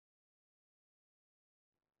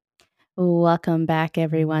Welcome back,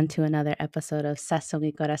 everyone, to another episode of Seso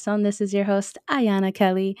Mi Corazon. This is your host, Ayana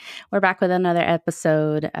Kelly. We're back with another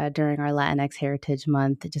episode during our Latinx Heritage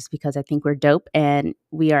Month, just because I think we're dope and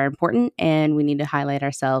we are important and we need to highlight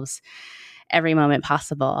ourselves every moment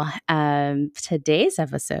possible. Today's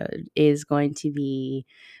episode is going to be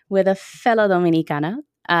with a fellow Dominicana.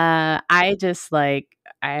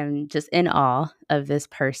 I'm just in awe of this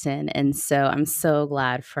person. And so I'm so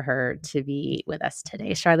glad for her to be with us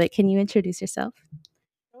today. Charlotte, can you introduce yourself?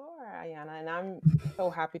 Sure, Ayana, and I'm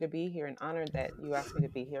so happy to be here and honored that you asked me to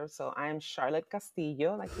be here. So I'm Charlotte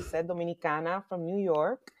Castillo, like you said, Dominicana from New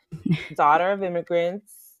York, daughter of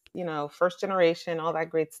immigrants, first generation, all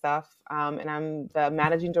that great stuff. And I'm the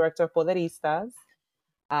managing director of Poderistas,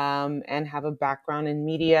 and have a background in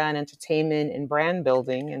media and entertainment and brand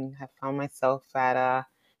building, and have found myself at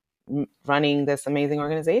running this amazing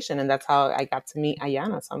organization. And that's how I got to meet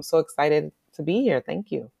Ayana. So I'm so excited to be here.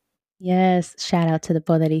 Thank you. Yes, shout out to the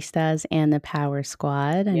Poderistas and the Power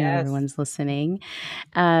Squad. I know Yes. everyone's listening.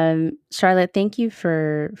 Charlotte, thank you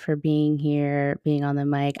for being here, being on the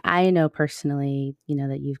mic. I know personally,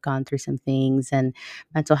 that you've gone through some things, and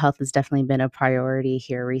mental health has definitely been a priority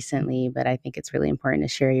here recently. But I think it's really important to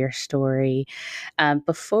share your story.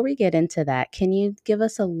 Before we get into that, can you give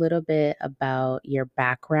us a little bit about your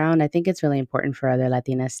background? I think it's really important for other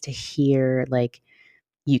Latinas to hear, like,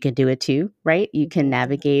 you can do it too, right? You can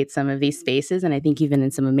navigate some of these spaces. And I think you've been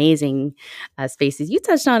in some amazing spaces. You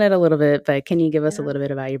touched on it a little bit, but can you give us a Yeah. little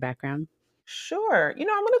bit about your background? Sure. I'm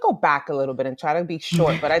going to go back a little bit and try to be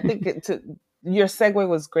short, but I think your segue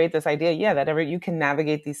was great. This idea, yeah, that ever you can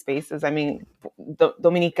navigate these spaces. I mean,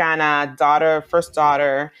 Dominicana, daughter, first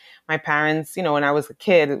daughter. My parents, when I was a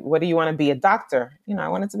kid, what do you want to be? A doctor? I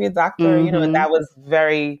wanted to be a doctor. Mm-hmm. That was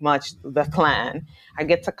very much the plan. I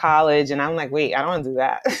get to college and I'm like, wait, I don't want to do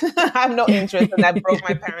that. I have no interest, and that broke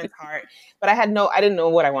my parents' heart. But I didn't know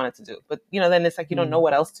what I wanted to do. But then it's like you don't know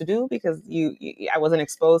what else to do because I wasn't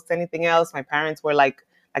exposed to anything else. My parents were like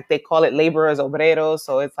they call it laborers, obreros.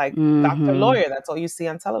 So it's like doctor, Mm-hmm. lawyer. That's all you see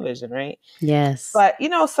on television, right? Yes. But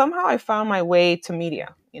somehow I found my way to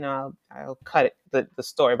media. I'll cut the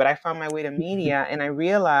story, but I found my way to media, and I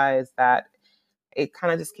realized that it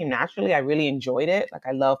kind of just came naturally. I really enjoyed it. Like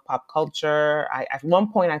I love pop culture. At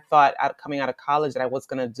one point I thought coming out of college that I was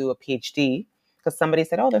going to do a PhD because somebody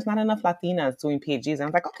said, "Oh, there's not enough Latinas doing PhDs." And I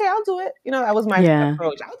was like, "Okay, I'll do it." That was my Yeah.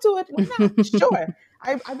 approach. I'll do it. Why not? Sure.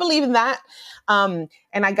 I believe in that. And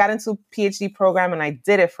I got into a PhD program and I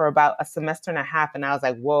did it for about a semester and a half. And I was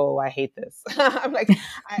like, whoa, I hate this. I'm like,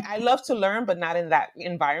 I love to learn, but not in that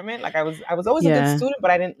environment. Like I was always a good Yeah. student, but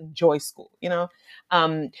I didn't enjoy school.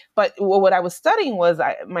 But what I was studying was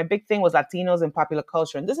my big thing was Latinos and popular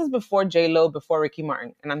culture, and this is before J Lo, before Ricky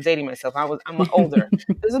Martin, and I'm dating myself. I'm older.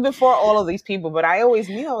 This is before all of these people, but I always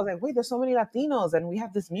knew I was like, wait, there's so many Latinos, and we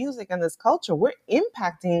have this music and this culture. We're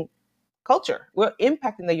impacting culture. We're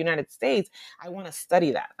impacting the United States. I want to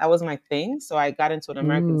study that. That was my thing. So I got into an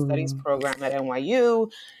American Studies Ooh. program at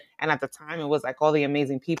NYU, and at the time it was like all the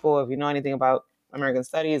amazing people. If you know anything about American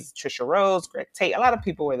Studies, Trisha Rose, Greg Tate, a lot of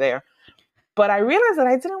people were there. But I realized that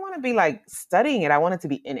I didn't want to be like studying it. I wanted to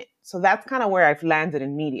be in it. So that's kind of where I've landed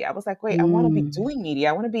in media. I was like, wait, I want to be Mm. doing media.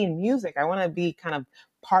 I want to be in music. I want to be kind of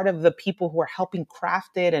part of the people who are helping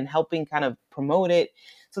craft it and helping kind of promote it.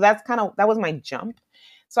 So that was my jump.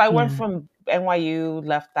 So I went Yeah. from NYU,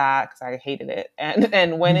 left that because I hated it,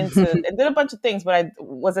 and went into and did a bunch of things. But I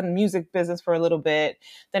was in music business for a little bit,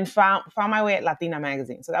 then found my way at Latina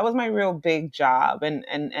magazine. So that was my real big job, and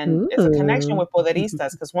it's a connection Ooh. with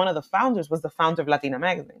Poderistas because one of the founders was the founder of Latina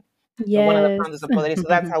magazine. So one of the Yes. founders of Poderistas. So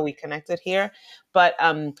that's how we connected here. But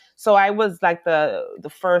so I was like the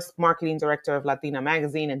first marketing director of Latina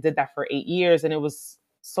magazine and did that for 8 years, and it was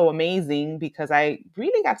so amazing because I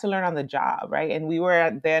really got to learn on the job, right? And we were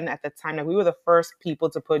at the time that we were the first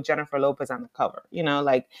people to put Jennifer Lopez on the cover,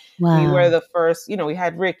 like we were Wow. the first, we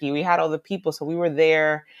had Ricky, we had all the people. So we were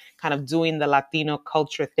there kind of doing the Latino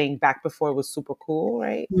culture thing back before it was super cool,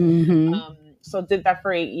 right? Mm-hmm. So did that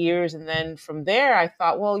for 8 years. And then from there, I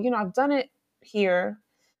thought, well, I've done it here.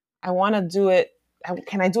 I want to do it.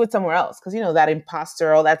 Can I do it somewhere else? Because that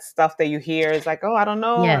imposter, all that stuff that you hear is like, oh, I don't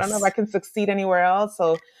know. I don't know if I Yes. can succeed anywhere else.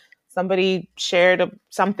 So somebody shared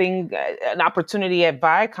something, an opportunity at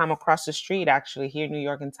Viacom across the street, actually here in New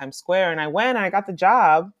York in Times Square, and I went and I got the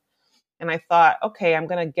job. And I thought, okay, I'm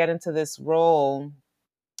gonna get into this role,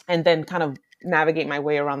 and then kind of navigate my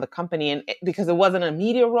way around the company. And because it wasn't a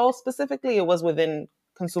media role specifically, it was within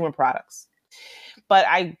consumer products. But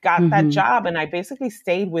I got that Mm-hmm. job and I basically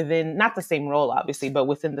stayed within, not the same role, obviously, but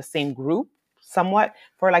within the same group somewhat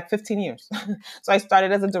for like 15 years. So I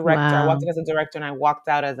started as a director. I walked Wow. in as a director and I walked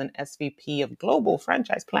out as an SVP of global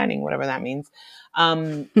franchise planning, whatever that means.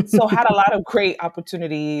 So had a lot of great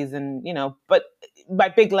opportunities and, but my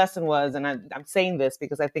big lesson was, and I'm saying this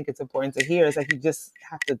because I think it's important to hear, is like you just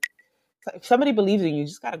have to, if somebody believes in you, you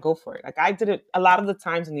just got to go for it. Like I did it a lot of the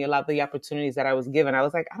times and a lot of the opportunities that I was given. I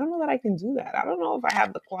was like, I don't know that I can do that. I don't know if I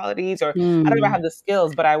have the qualities or I don't know if I Mm. have the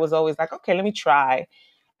skills, but I was always like, okay, let me try.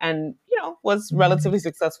 And, was relatively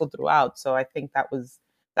successful throughout. So I think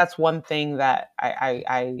that's one thing that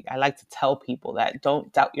I like to tell people, that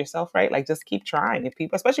don't doubt yourself, right? Like just keep trying. If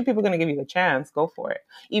people, especially people are going to give you the chance, go for it.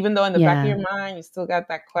 Even though in the back of Yeah. your mind, you still got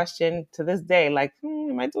that question to this day, like,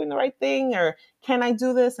 am I doing the right thing? Or can I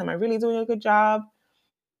do this? Am I really doing a good job?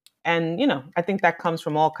 And, I think that comes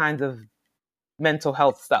from all kinds of mental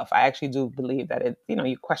health stuff. I actually do believe that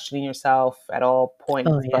you're questioning yourself at all Oh,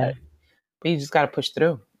 points, yeah. but you just got to push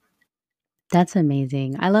through. That's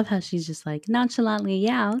amazing. I love how she's just like nonchalantly,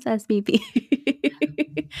 yeah, I was SBP.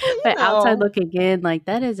 Well, But outside looking in, like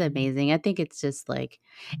that is amazing. I think it's just like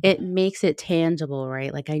it makes it tangible,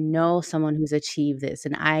 right? Like I know someone who's achieved this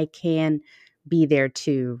and I can be there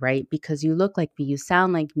too, right? Because you look like me, you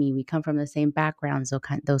sound like me, we come from the same backgrounds,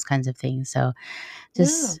 those kinds of things. So yeah.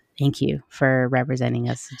 just thank you for representing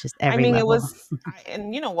us at just I every mean, it level. was,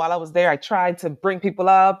 and while I was there, I tried to bring people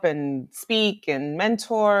up and speak and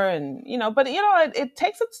mentor, and but it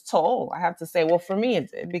takes its toll. I have to say, well, for me,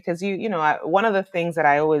 it did because one of the things that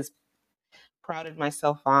I always prided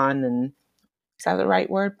myself on, and is that the right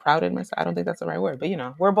word? Prided myself? I don't think that's the right word, but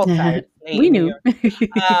we're both tired. Late We in New knew.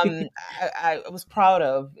 York. I was proud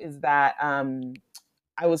of is that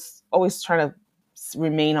I was always trying to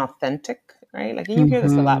remain authentic, right? Like, and you hear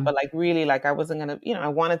this a lot, Mhm. but like really, like I wasn't gonna, I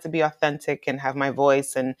wanted to be authentic and have my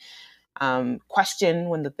voice and question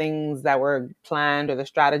when the things that were planned or the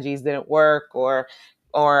strategies didn't work, or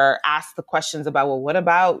ask the questions about, well, what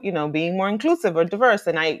about being more inclusive or diverse?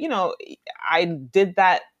 And I did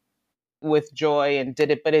that with joy and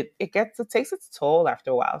did it, but it takes its toll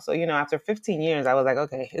after a while. So after 15 years, I was like,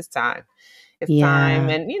 okay, it's time. Yeah.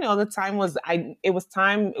 And the time was, it was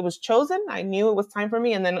time, it was chosen. I knew it was time for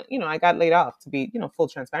me. And then I got laid off. To be full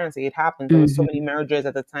transparency, it happens. There was so many Mhm. mergers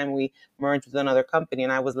at the time. We merged with another company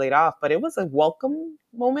and I was laid off, but it was a welcome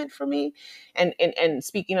moment for me. And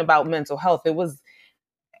speaking about mental health, it was,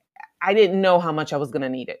 I didn't know how much I was going to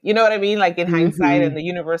need it. You know what I mean? Like in hindsight, and Mhm. the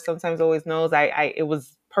universe sometimes always knows. It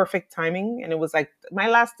was perfect timing. And it was like my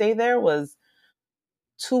last day there was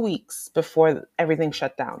 2 weeks before everything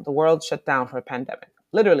shut down. The world shut down for a pandemic.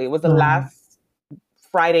 Literally, it was the Wow. last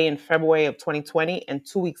Friday in February of 2020, and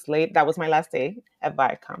 2 weeks later, that was my last day at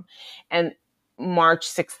Viacom. And March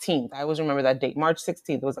 16th, I always remember that date. March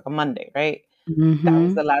 16th, it was like a Monday, right? That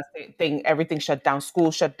was the Mhm. last thing. Everything shut down.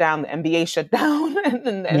 School shut down. The NBA shut down, and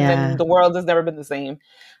then Yeah. the world has never been the same.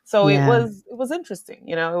 So it Yeah. was interesting.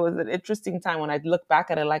 It was an interesting time when I look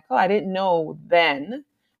back at it, like, oh, I didn't know then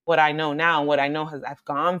what I know now, and what I know I've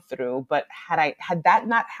gone through. But had that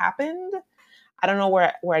not happened, I don't know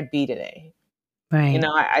where I'd be today. Right.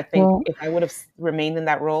 I think Well, if I would have remained in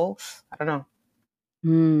that role, I don't know.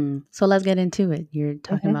 so let's get into it. You're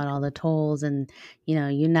talking Hmm. about all the tolls and,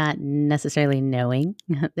 you not necessarily knowing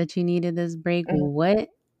that you needed this break. Hmm. What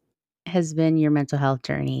has been your mental health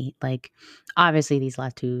journey? Like, obviously, these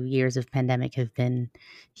last 2 years of pandemic have been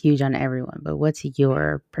huge on everyone, but what's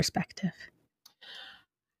your perspective?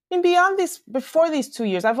 And beyond this, before these 2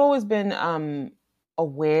 years, I've always been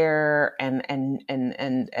aware and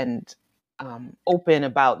open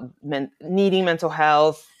about needing mental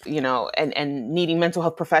health, and needing mental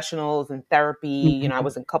health professionals and therapy. I Mhm.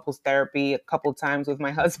 was in couples therapy a couple times with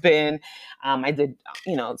my husband. I did,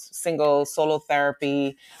 single solo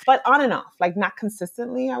therapy, but on and off, like not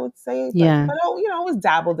consistently, I would say, Yeah. but I always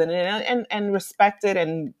dabbled in it, and respect it,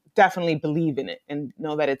 and definitely believe in it and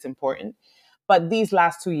know that it's important. But these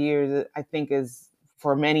last 2 years, I think, is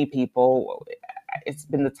for many people, it's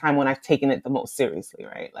been the time when I've taken it the most seriously,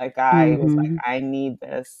 right? Like I was like, Mhm. I need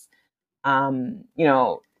this. Um, you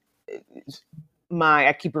know,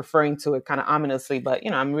 I keep referring to it kind of ominously, but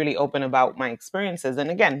I'm really open about my experiences. And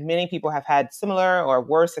again, many people have had similar or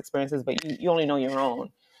worse experiences, but you only know your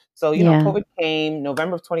own. So, Yeah. COVID came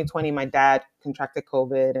November of 2020. My dad contracted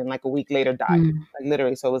COVID and like a week later died, Mm. like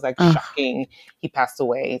literally. So it was like Ugh. shocking. He passed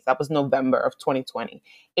away. That was November of 2020.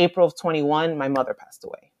 April of 21, my mother passed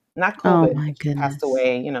away. Not Oh COVID, my but she passed goodness.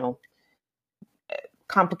 away,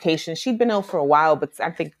 complications. She'd been ill for a while, but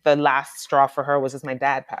I think the last straw for her was just my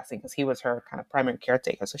dad passing, because he was her kind of primary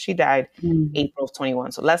caretaker. So she died Mm. April of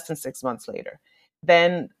 21, so less than 6 months later.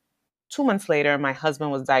 Then 2 months later, my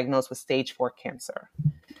husband was diagnosed with stage 4 cancer.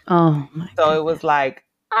 Oh my So it was goodness. like,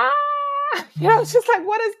 ah, it's just like,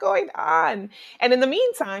 what is going on? And in the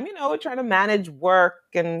meantime, trying to manage work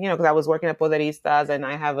and, because I was working at Poderistas and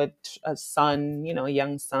I have a son, a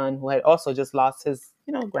young son who had also just lost his,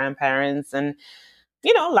 grandparents and,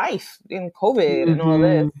 life in COVID and all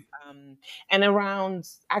this. Mhm. Um, and around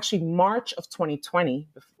actually March of 2020,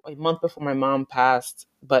 a month before my mom passed,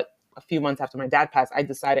 but a few months after my dad passed, I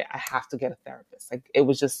decided I have to get a therapist. Like it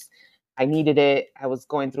was just, I needed it. I was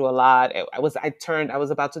going through a lot. I was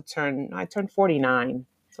about to turn, I turned 49.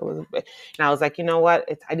 So and I was like, you know what?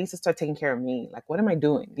 I need to start taking care of me. Like, what am I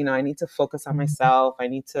doing? I need to focus on myself. I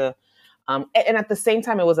need to and at the same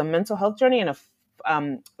time, it was a mental health journey and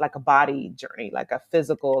like a body journey, like a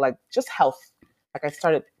physical, like just health. Like I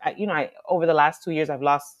started, I over the last 2 years, I've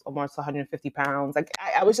lost almost 150 pounds. Like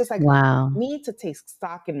I was just like, Wow. need to take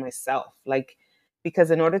stock in myself, like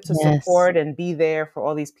because in order to Yes. support and be there for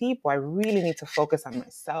all these people, I really need to focus on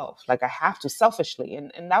myself. Like I have to selfishly,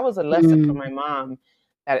 and that was a lesson from my Mm. mom.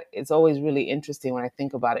 That it's always really interesting when I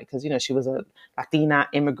think about it because she was a Latina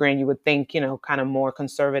immigrant, you would think, kind of more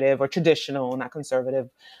conservative or traditional, not conservative.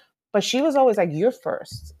 But she was always like, you're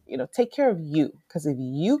first, take care of you. Because if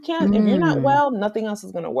you're not Mm. well, nothing else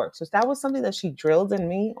is going to work. So that was something that she drilled in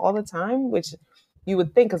me all the time, which you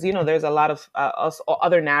would think, because, there's a lot of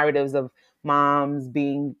other narratives of moms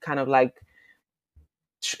being kind of like,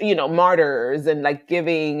 martyrs and like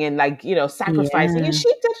giving and like, sacrificing. And Yeah. she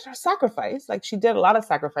did her sacrifice. Like she did a lot of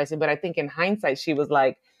sacrificing. But I think in hindsight, she was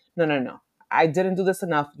like, no, no, no. I didn't do this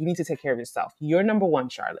enough. You need to take care of yourself. You're number one,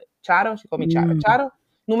 Charlotte. Charo, she called me Charo. Mm. Charo,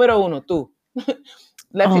 numero uno, tú.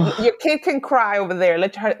 Your Oh, kid can cry over there.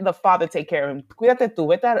 The father take care of him. Cuídate tú.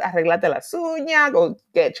 Vete a arreglarte las uñas. Go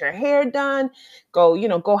get your hair done. Go,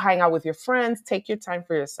 go hang out with your friends. Take your time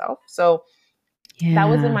for yourself. So that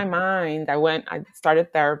was in yeah. my mind. I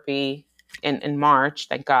started therapy in March,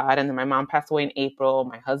 thank God. And then my mom passed away in April.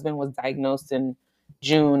 My husband was diagnosed in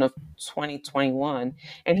June of 2021.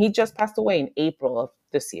 And he just passed away in April of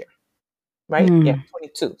this year, right? Yeah, Mm.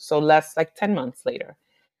 22. So less like 10 months later.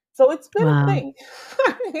 So it's been a Wow. thing.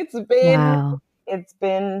 it's been Wow. it's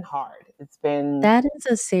been hard. It's been That is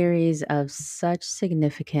a series of such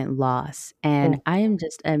significant loss, and mm, I am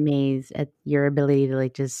just amazed at your ability to,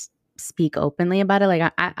 like, just speak openly about it.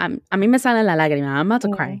 Like, I'm a mí me sale la lágrima, I'm about to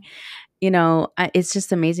cry. mm, It's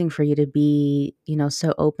just amazing for you to be,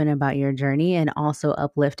 so open about your journey and also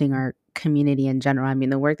uplifting our community in general. I mean,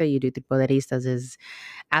 the work that you do through Poderistas is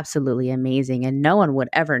absolutely amazing, and no one would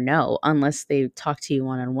ever know unless they talk to you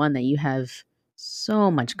one on one that you have so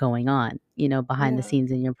much going on, behind the yeah.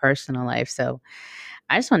 scenes in your personal life. So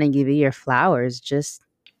I just want to give you your flowers. Just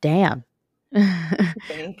damn.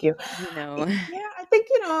 Thank you. you know. Yeah, I think,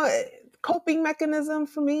 coping mechanism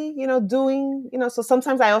for me, doing, so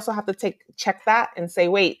sometimes I also have to check that and say,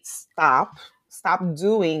 wait, stop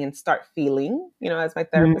doing and start feeling, as my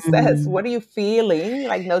therapist says, Mm, what are you feeling?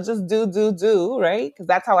 Like, no, just do, right? Because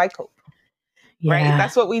that's how I cope, right? yeah,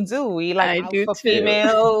 That's what we do. We like I do alpha too.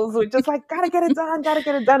 females. We're just like, gotta get it done, gotta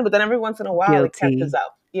get it done. But then every once in a while, it catches Guilty.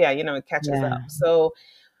 up. Yeah, it catches Yeah. up. So,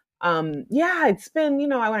 yeah, it's been,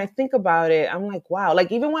 when I think about it, I'm like, wow.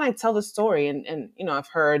 Like even when I tell the story and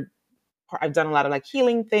I've done a lot of like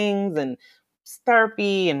healing things and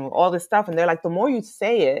therapy and all this stuff, and they're like, the more you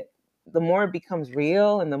say it, the more it becomes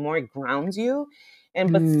real and the more it grounds you.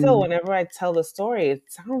 And but still, Mm. whenever I tell the story, it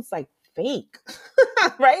sounds like fake.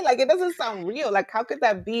 Right? Like it doesn't sound real. Like how could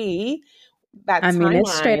that be that I mean,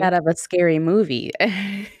 it's straight timeline? out of a scary movie.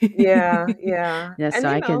 Yeah, yeah. Yeah, so And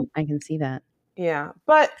I can see that. yeah.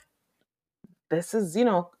 But this is,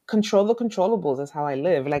 control the controllables is how I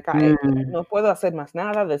live. Like I Mm. no puedo hacer más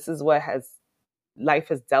nada. This is what has life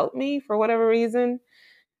has dealt me for whatever reason.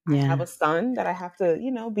 I have Yeah. a son that I have to,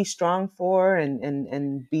 be strong for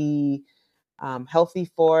and be healthy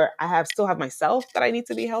for. Still have myself that I need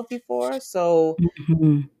to be healthy for. So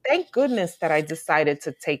Mhm. thank goodness that I decided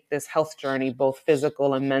to take this health journey, both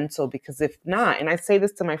physical and mental, because if not, and I say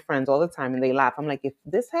this to my friends all the time and they laugh, I'm like,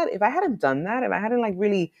 if I hadn't done that, if I hadn't like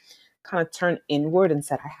really kind of turned inward and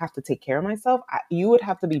said, I have to take care of myself, you would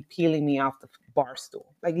have to be peeling me off the bar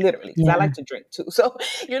stool, like literally, because I Yeah. like to drink too. So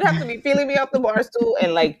you'd have to be peeling me off the bar stool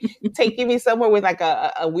and like taking me somewhere with like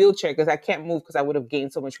a wheelchair because I can't move because I would have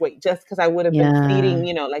gained so much weight just because I would have been Yeah.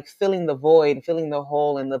 feeding, like filling the void, filling the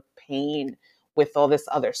hole and the pain with all this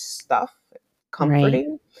other stuff, Right.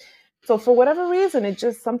 comforting. So for whatever reason,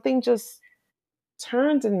 something just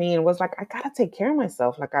turned in me and was like, I gotta take care of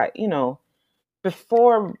myself. Like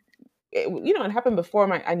before it happened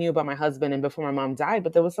before I knew about my husband and before my mom died,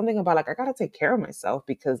 but there was something about like I gotta take care of myself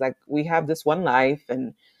because like we have this one life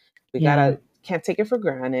and we Yeah. gotta can't take it for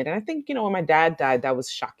granted. And I think, when my dad died, that was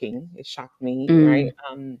shocking. It shocked me, right?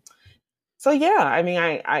 Mm. So yeah, I mean,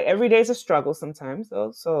 I every day is a struggle sometimes,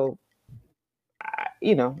 though. So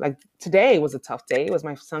like today was a tough day. It was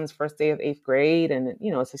my son's first day of eighth grade, and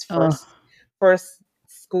it's his Oh, first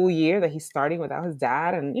school year that he's starting without his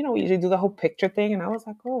dad. And we usually do the whole picture thing, and I was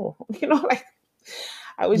like, oh, like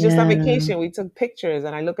I was just on yeah. vacation. We took pictures,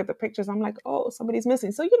 and I look at the pictures. I'm like, oh, somebody's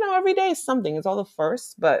missing. So every day is something. It's all the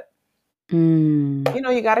first, but Mm.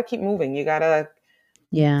 you got to keep moving. You got to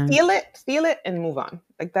Yeah. feel it, and move on.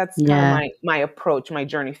 Like that's kind of Yeah. my approach, my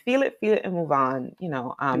journey. Feel it, and move on.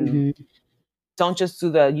 Mhm. Don't just do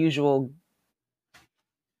the usual.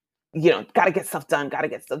 Gotta get stuff done, gotta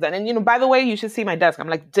get stuff done. And, by the way, you should see my desk. I'm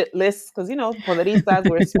like, lists, because, Poderistas,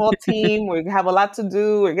 we're a small team. We have a lot to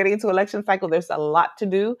do. We're getting into election cycle. There's a lot to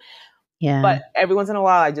do. But Yeah. every once in a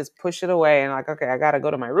while, I just push it away and like, okay, I gotta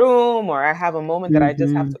go to my room, or I have a moment that I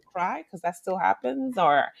just have Mhm. to cry because that still happens,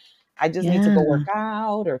 or I just need to go Yeah. work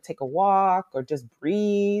out or take a walk or just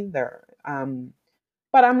breathe.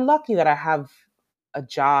 But I'm lucky that I have a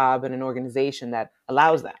job and an organization that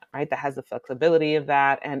allows that, right? That has the flexibility of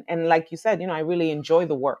that. And like you said, I really enjoy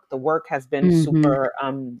the work. The work has been Mhm. super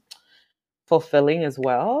fulfilling as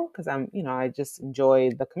well, because I just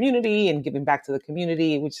enjoy the community and giving back to the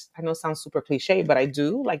community, which I know sounds super cliche, but I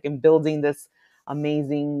do, like, in building this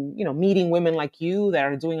amazing, meeting women like you that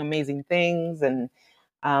are doing amazing things. And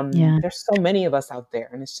Yeah. there's so many of us out there,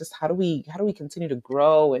 and it's just how do we continue to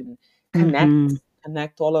grow and connect Mhm.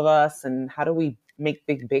 connect all of us, and how do we make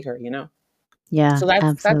big bigger, Yeah, so that's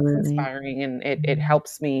absolutely. inspiring, and it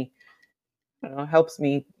helps me, helps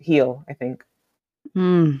me heal, I think.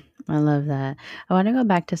 I love that. I want to go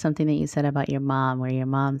back to something that you said about your mom, where your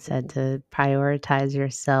mom said Mhm. to prioritize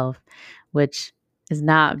yourself, which is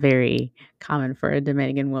not very common for a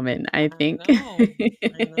Dominican woman, I I think. know.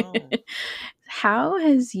 I know. How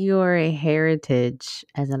has your heritage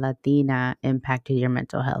as a Latina impacted your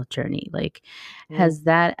mental health journey? Like, Mm. has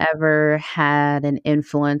that ever had an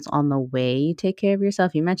influence on the way you take care of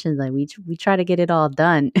yourself? You mentioned like we try to get it all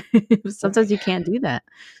done. Sometimes Right. you can't do that.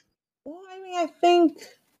 Well, I mean,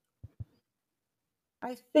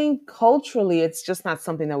 I think culturally it's just not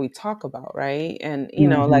something that we talk about, right? And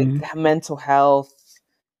like Mhm. mental health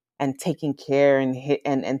and taking care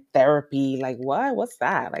and therapy, like what's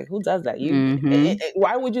that? Like, who does that? Mhm.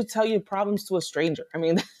 Why would you tell your problems to a stranger? I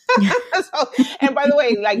mean, so, and by the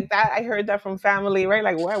way, like that, I heard that from family, right?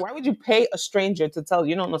 Like, why would you pay a stranger to tell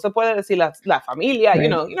you? No se puede decir la familia. Right. You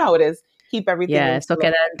know how it is. Keep everything Yeah, into esto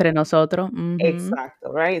queda entre nosotros. Mhm.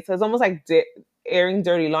 exacto, right? So it's almost like airing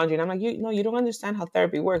dirty laundry. And I'm like, you don't understand how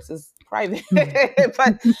therapy works. It's private.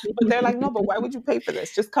 but they're like, no, but why would you pay for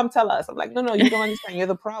this? Just come tell us. I'm like, no, you don't understand. You're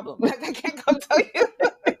the problem. Like, I can't come tell you.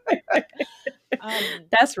 um,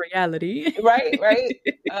 That's reality. right.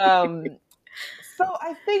 So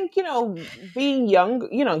I think, being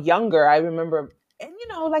younger, I remember, and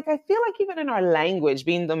like I feel like even in our language,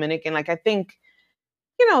 being Dominican, like I think,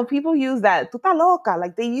 people use that "tu estás loca,"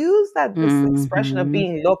 like they use this expression of Mhm.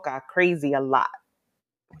 being loca, crazy, a lot.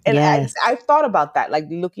 And Yes. I thought about that, like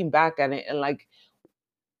looking back at it, and like,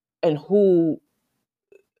 and who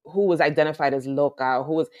was identified as loca,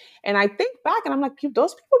 who was, and I think back and I'm like,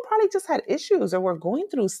 those people probably just had issues or were going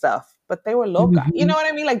through stuff, but they were loca. You know Mhm.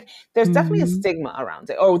 what I mean? Like, there's definitely a Mhm. stigma around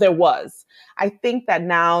it, or there was. I think that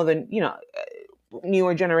now, the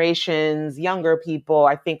newer generations, younger people,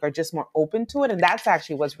 I think are just more open to it, and that's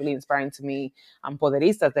actually what's really inspiring to me.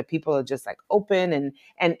 Poderistas, that people are just like open,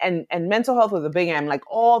 and mental health with a big M, like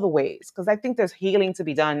all the ways, because I think there's healing to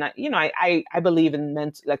be done. I believe in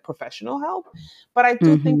like professional help, but I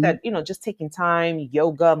do think Mhm. that just taking time,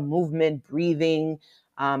 yoga, movement, breathing,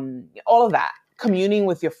 all of that, communing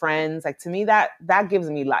with your friends, like to me that gives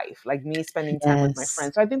me life, like me spending time with my Yes.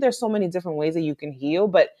 friends. So I think there's so many different ways that you can heal,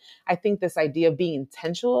 but I think this idea of being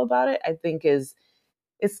intentional about it, I think is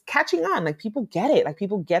catching on. Like, people get it. Like,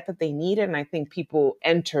 people get that they need it, and I think people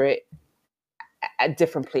enter it at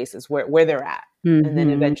different places where they're at, and then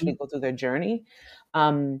eventually Mhm. go through their journey.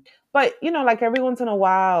 Um, but like every once in a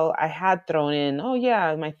while, I had thrown in, oh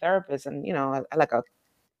yeah, my therapist, and like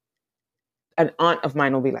an aunt of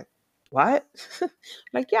mine will be like, "What?"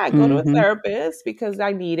 Like, "Yeah, I go to a Mhm. therapist because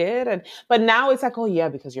I need it." And but now it's like, "Oh yeah,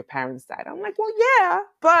 because your parents died." I'm like, "Well, yeah,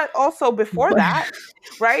 but also before But that,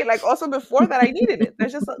 right? Like, also before that, I needed it.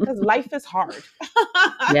 There's just because life is hard,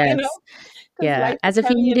 you know. yes. because Yeah, life is as if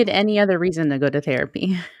you heavy and needed any other reason to go to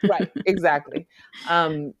therapy. right, exactly.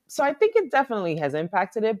 So I think it definitely has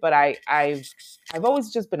impacted it, but I've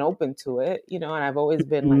always just been open to it, and I've always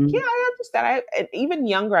been like, yeah, Mhm. I understand. And even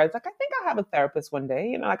younger, I was like, I think I'll have a therapist one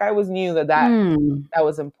day. Like I always knew Mm. that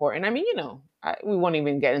was important. I mean, we won't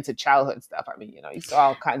even get into childhood stuff. I mean, you saw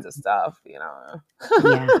all kinds of stuff,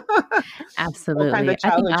 Yeah, all kinds absolutely. of I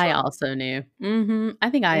think childhood I trauma. also knew. I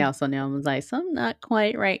think I Mm, also knew. I was like, "Something not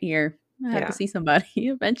quite right here. I have to yeah. see somebody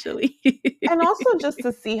eventually." And also just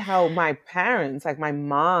to see how my parents, like my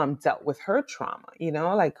mom, dealt with her trauma,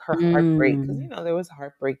 like her heartbreak, because, Mm. there was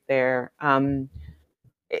heartbreak there.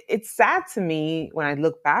 It's sad to me when I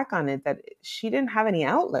look back on it that she didn't have any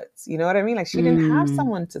outlets. You know what I mean? Like she didn't have Mm.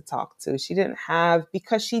 someone to talk to. She didn't have,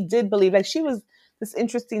 because she did believe, like she was this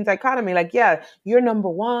interesting dichotomy. Like, yeah, you're number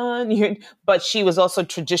one, but she was also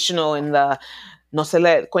traditional in the no se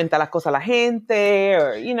le cuenta la cosa a la gente,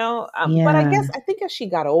 or, but Yeah. I think as she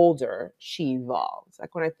got older, she evolved.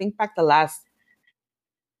 Like when I think back the last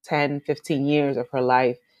 10, 15 years of her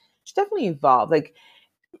life, she definitely evolved. Like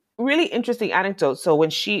really interesting anecdote. So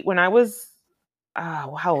when I was,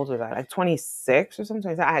 how old was I? Like 26 or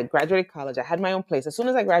something. I had graduated college. I had my own place. As soon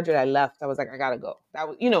as I graduated, I left. I was like, I gotta go. That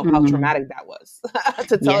was, how Mm. traumatic that was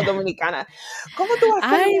to tell a Yeah. dominicana, ¿cómo tú vas a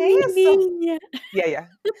Ay, hacerme mi eso? niña. Yeah, yeah.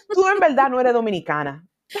 Tú en verdad no eres dominicana.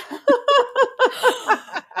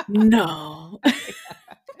 No.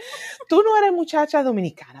 Tú no eres muchacha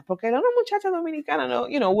dominicana, porque una muchacha dominicana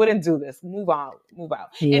no, wouldn't do this. Move out, move out.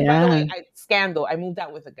 And by the way, Yeah. scandal, I moved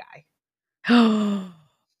out with a guy who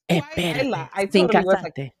Espérate, I sin totally was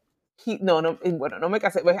like, casarte. no, no, bueno, no me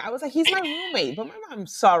casé, but I was like, he's my roommate. But my mom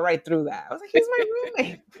saw right through that. I was like, he's my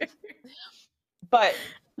roommate. But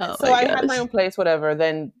Oh so my I had my gosh. own place, whatever.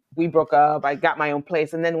 Then we broke up. I got my own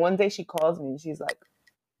place. And then one day she calls me and she's like,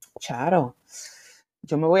 Charo,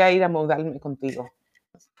 yo me voy a ir a mudarme contigo.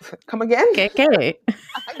 Come again? ¿Qué, qué?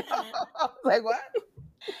 I know. I was like, what?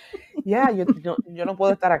 Yeah, yo no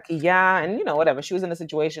puedo estar aquí ya. And, whatever. She was in a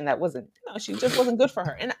situation that wasn't, she just wasn't good for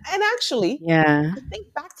her. And actually, Yeah. I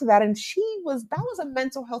think back to that, and that was a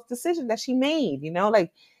mental health decision that she made,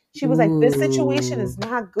 like she was like, this situation Ooh. is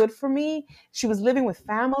not good for me. She was living with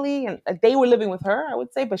family and they were living with her, I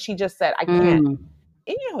would say, but she just said, I can't. Mm.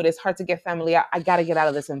 And it is hard to get family out. I got to get out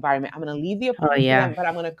of this environment. I'm going to leave the Oh, apartment for yeah. them, but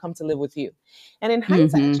I'm going to come to live with you. And in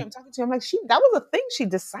hindsight, actually, Mhm. I'm talking to you. I'm like, that was a thing she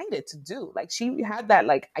decided to do. Like she had that,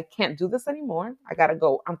 like, I can't do this anymore. I got to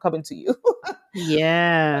go. I'm coming to you. But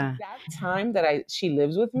Yeah. that time that she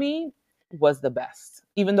lives with me was the best.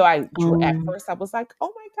 Even though at Um, first I was like,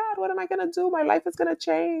 oh my God, what am I going to do? My life is going to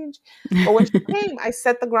change. But when she came, I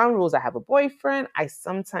set the ground rules. I have a boyfriend. I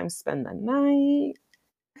sometimes spend the night.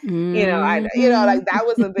 Mhm. Like that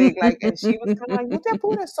was a big, like, and she was kind of like, no te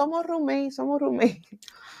apures, somos roommates, somos roommates.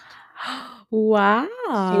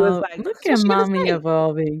 She was Wow. like, Look because at what's she going to mommy say?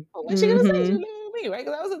 evolving. What's she going to say? She's Mhm. living with me, right?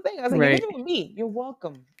 Because that was the thing. I was like, you're Right. living with me. You're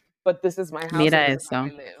welcome. But this is my house and Mira this is how eso.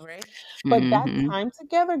 I live, right? But that Mhm. time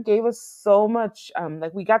together gave us so much,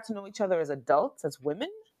 like we got to know each other as adults, as women,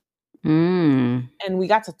 Mm. and we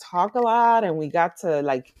got to talk a lot and we got to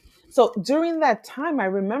like, so during that time I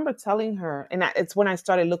remember telling her, and it's when I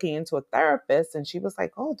started looking into a therapist, and she was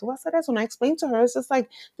like, oh, tú vas a hacer eso. And I explained to her, it's just like,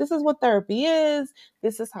 this is what therapy is,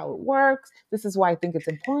 this is how it works, this is why I think it's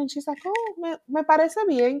important. She's like, oh, me parece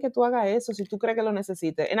bien que tú hagas eso si tú crees que lo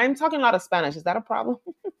necesites. And I'm talking a lot of Spanish. Is that a problem?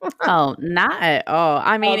 Oh, not at all.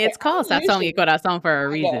 I mean, Okay, it's I called don't Sazón y usually. Corazón for a I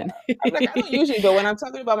know. reason. I'm like, I don't usually, but when I'm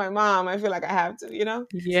talking about my mom, I feel like I have to.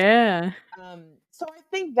 Yeah. So I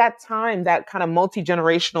think that time, that kind of multi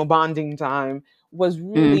generational bonding time, was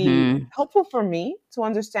really Mhm. helpful for me to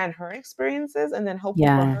understand her experiences, and then helpful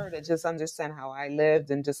for Yeah. her to just understand how I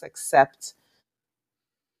lived and just accept,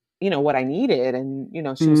 what I needed. And,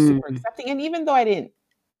 she was super Mm. accepting. And even though I didn't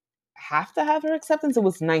have to have her acceptance, it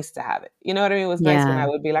was nice to have it. You know what I mean? It was nice when I Yeah.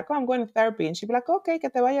 would be like, oh, I'm going to therapy. And she'd be like, okay, que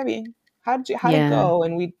te vaya bien. How'd it Yeah. go?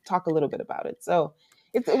 And we'd talk a little bit about it. So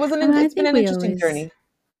I it's been think an we interesting always journey.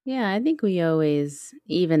 Yeah, I think we always,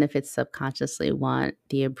 even if it's subconsciously, want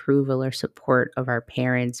the approval or support of our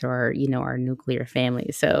parents or, our nuclear family.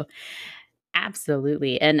 So,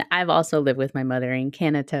 absolutely. And I've also lived with my mother and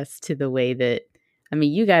can attest to the way that, I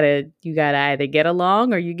mean, you gotta either get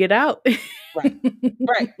along or you get out. Right.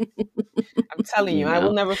 Right. I'm telling you you, I will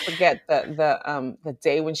know. never forget the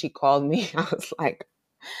day when she called me. I was like,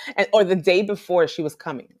 or the day before she was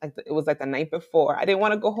coming. Like it was like the night before. I didn't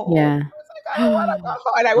want to go home. Yeah. I was like, I don't want to go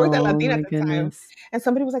home. And I worked at Oh Latina at my the time. goodness. And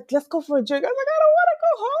somebody was like, let's go for a drink. I was like, I don't want to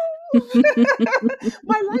go home.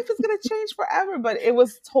 My life is gonna change forever. But it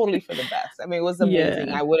was totally for the best. I mean, it was amazing.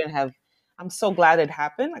 Yeah. I'm so glad it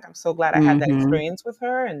happened. Like I'm so glad I had that Mhm. experience with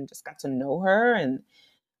her and just got to know her and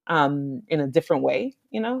in a different way,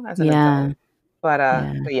 as an Yeah. adult. But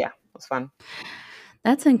Yeah. yeah, it was fun.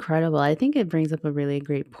 That's incredible. I think it brings up a really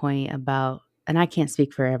great point about, and I can't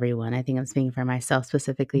speak for everyone. I think I'm speaking for myself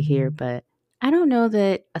specifically here, but I don't know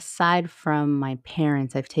that aside from my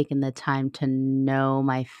parents, I've taken the time to know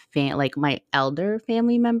like my elder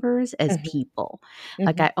family members as Hmm. people.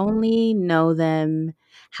 Like Hmm. I only know them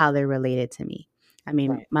how they're related to me. I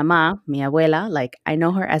mean, Right. mama, mi abuela, like I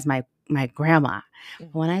know her as my grandma.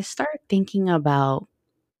 When Hmm. I start thinking about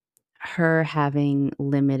her having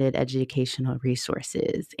limited educational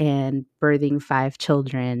resources and birthing 5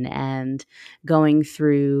 children and going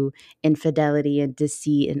through infidelity and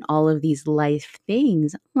deceit and all of these life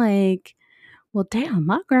things, I'm like, well, damn,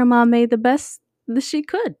 my grandma made the best that she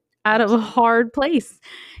could out of a Absolutely. hard place.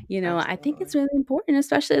 I think it's Absolutely. really important,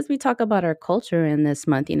 especially as we talk about our culture in this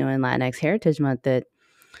month, in Latinx Heritage Month, that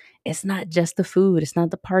it's not just the food, it's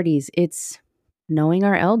not the parties, it's knowing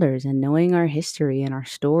our elders and knowing our history and our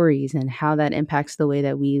stories and how that impacts the way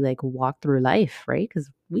that we like walk through life, right? Because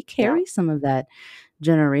we Yeah. carry some of that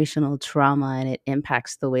generational trauma and it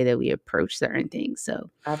impacts the way that we approach certain things. So,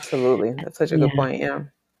 Absolutely. That's such a good yeah. point. Yeah.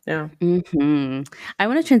 Yeah. I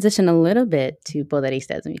want to transition a little bit to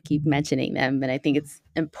poderistas, and we keep mentioning them, and I think it's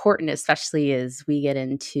important, especially as we get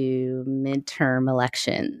into midterm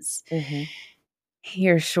elections Hmm.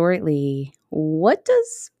 here shortly. What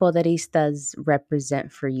does poderistas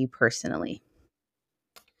represent for you personally?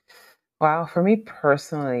 Wow. For me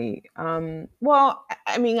personally, well,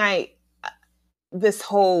 I mean, this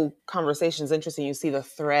whole conversation is interesting. You see the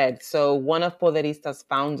thread. So one of Poderista's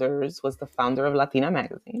founders was the founder of Latina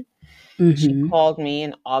Magazine. She Mm-hmm. called me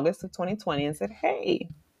in August of 2020 and said, "Hey,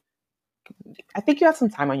 I think you have some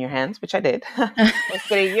time on your hands," which I did. I was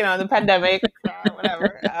sitting, the pandemic,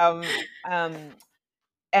 whatever.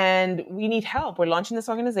 And we need help. We're launching this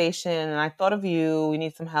organization, and I thought of you. We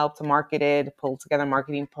need some help to market it, pull together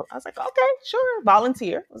marketing. I was like, okay, sure,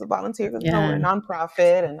 volunteer. I was a volunteer because we're a Yeah.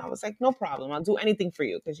 nonprofit, and I was like, no problem. I'll do anything for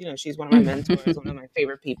you because she's one of my mentors, one of my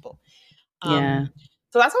favorite people. Yeah. Um,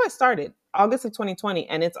 so that's how I started, August of 2020,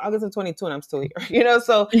 and it's August of 22, and I'm still here.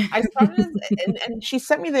 So I started, and she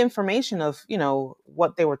sent me the information of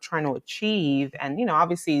what they were trying to achieve, and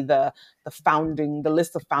obviously the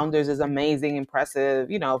list of founders is amazing, impressive.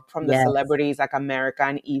 From the Yes. celebrities like America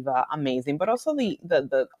and Eva, amazing, but also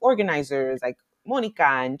the organizers like Monica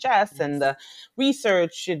and Jess and Yes. the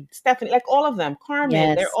research and Stephanie, like all of them,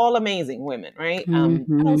 Carmen, they're Yes. all amazing women, right?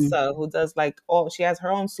 Mm-hmm. Elsa, who does like all, she has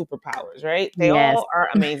her own superpowers, right? They Yes. all are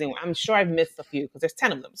amazing. I'm sure I've missed a few because there's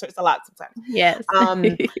 10 of them, so it's a lot sometimes. Yes.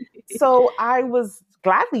 Um, so I was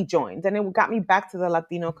gladly joined, and it got me back to the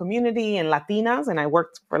Latino community and Latinas, and I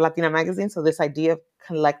worked for Latina Magazine. So this idea of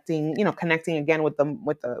collecting, connecting again with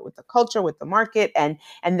the culture, with the market, and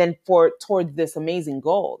then for towards this amazing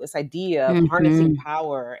goal, this idea of harnessing Mm-hmm.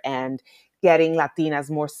 power and getting Latinas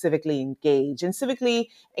more civically engaged and civically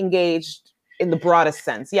engaged in the broadest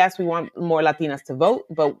sense. Yes, we want more Latinas to vote,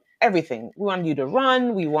 but everything. We want you to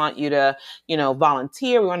run. We want you to,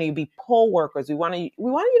 volunteer. We want you to be poll workers. We want you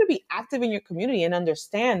to be active in your community and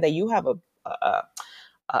understand that you have a,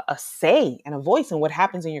 a say and a voice in what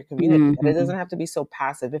happens in your community. That it Mm-hmm. doesn't have to be so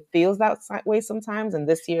passive. It feels that way sometimes, and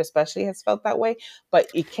this year especially has felt that way. But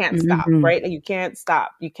you can't stop, Mm-hmm. right? Like you can't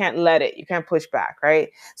stop. You can't let it. You can't push back, right?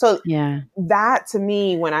 So Yeah. that to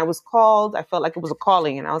me, when I was called, I felt like it was a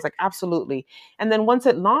calling, and I was like, absolutely. And then once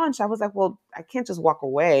it launched, I was like, well, I can't just walk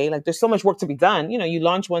away. Like, there's so much work to be done. You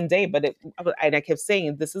launch one day, but and I kept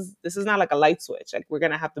saying, this is not like a light switch. Like, we're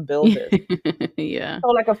gonna have to build this. Yeah. So,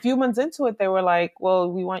 like a few months into it, they were like, well,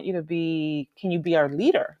 we want you to can you be our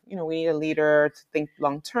leader? We need a leader to think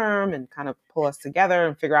long term and kind of pull us together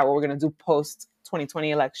and figure out what we're gonna do post 2020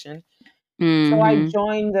 election. So I Mm-hmm.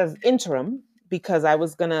 joined as interim because I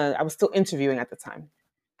was still interviewing at the time.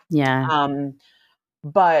 Yeah. Um,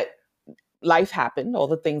 but life happened, all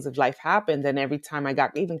the things of life happened. And every time I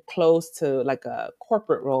got even close to like a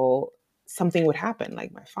corporate role, something would happen.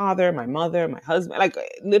 Like my father, my mother, my husband, like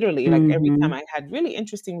literally, like every time Mm-hmm. I had really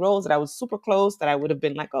interesting roles that I was super close, that I would have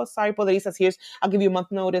been like, oh, sorry, Poderisas, I'll give you a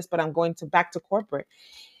month notice, but I'm going to back to corporate.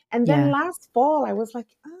 And then Yeah. last fall, I was like,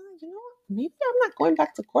 you know what? Maybe I'm not going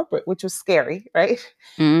back to corporate, which was scary, right?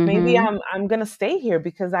 Maybe Mm-hmm. I'm gonna stay here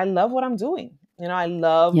because I love what I'm doing. I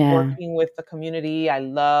love Yeah. working with the community. I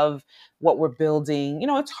love what we're building.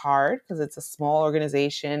 It's hard because it's a small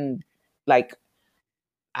organization. Like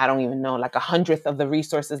I don't even know, like a hundredth of the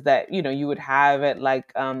resources that you would have at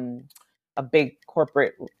like a big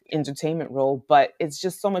corporate entertainment role, but it's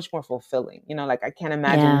just so much more fulfilling. Like I can't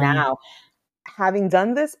imagine Yeah. now. having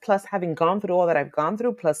done this, plus having gone through all that I've gone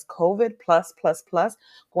through, plus COVID, plus,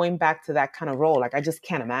 going back to that kind of role, like I just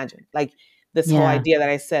can't imagine. Like this whole Yeah. idea that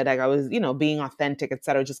I said, like I was, being authentic,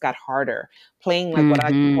 etc., just got harder. Playing like what I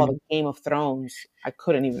like to call Mhm. the Game of Thrones, I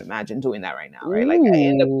couldn't even imagine doing that right now, right? Like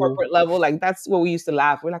in the Ooh. corporate level, like that's what we used to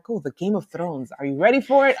laugh. We're like, oh, the Game of Thrones. Are you ready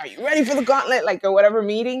for it? Are you ready for the gauntlet? Like or whatever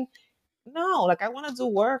meeting. No, like I want to do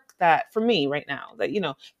work that for me right now that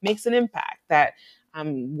makes an impact, that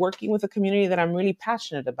I'm working with a community that I'm really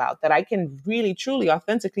passionate about, that I can really truly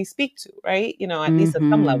authentically speak to, right? At least at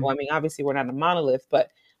some level. Mhm. I mean, obviously we're not a monolith, but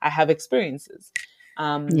I have experiences.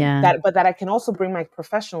 Yeah. That I can also bring my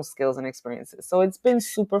professional skills and experiences. So it's been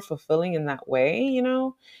super fulfilling in that way,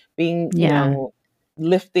 being, Yeah.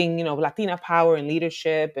 lifting, Latina power and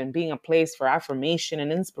leadership and being a place for affirmation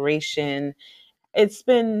and inspiration. It's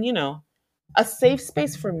been, a safe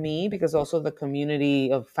space for me because also the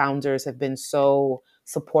community of founders have been so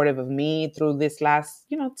supportive of me through this last,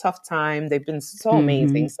 tough time. They've been so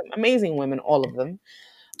amazing, Mhm. some amazing women, all of them.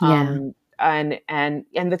 Yeah. And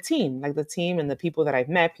the team, like the team and the people that I've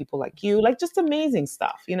met, people like you, like just amazing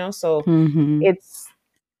stuff, So Mhm. it's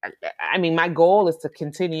I mean, my goal is to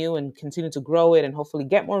continue to grow it and hopefully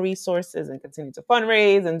get more resources and continue to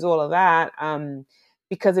fundraise and do all of that.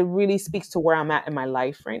 Because it really speaks to where I'm at in my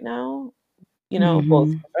life right now, both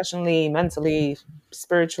Mhm. professionally, mentally,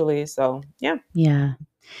 spiritually. So yeah, Yeah.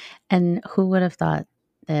 And who would have thought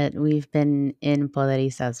that we've been in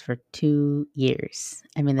Poderisas for 2 years?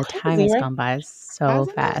 I mean, the time crazy, has right? gone by so Hasn't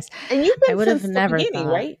it? fast. And you've I been would have since the never beginning,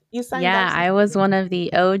 thought. right? You signed up Yeah, since I the was beginning. one of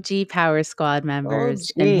the OG Power Squad Oh,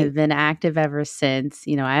 members and gee, have been active ever since.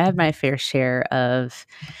 I had my fair share of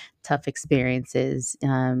tough experiences.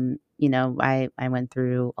 I went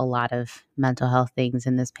through a lot of mental health things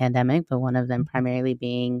in this pandemic, but one of them primarily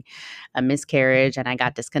being a miscarriage, and I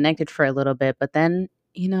got disconnected for a little bit. But then,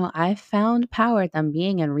 I found power at them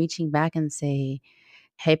being and reaching back and say,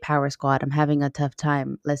 "Hey, Power Squad, I'm having a tough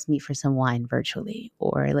time. Let's meet for some wine virtually,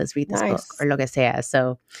 or let's read this book, nice. or lo que sea."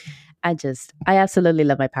 So I absolutely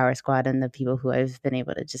love my Power Squad and the people who I've been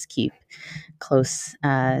able to just keep close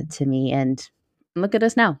to me. And look at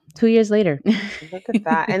us now, 2 years later. Look at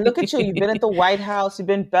that. And look at you. You've been at the White House. You've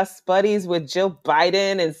been best buddies with Jill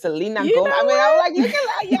Biden and Selena You Gomez. I mean, I'm like, know look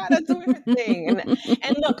at Ayana doing her thing. And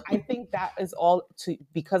what? look, I think that is all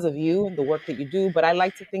because of you and the work that you do. But I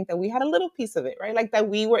like to think that we had a little piece of it, right? Like that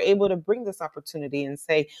we were able to bring this opportunity and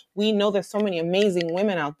say, we know there's so many amazing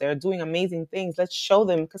women out there doing amazing things. Let's show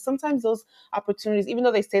them. Because sometimes those opportunities, even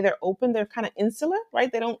though they say they're open, they're kind of insular,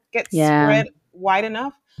 right? They don't get Yeah. spread wide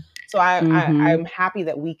enough. So Mhm. I'm happy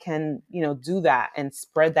that we can, do that and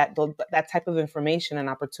spread that type of information and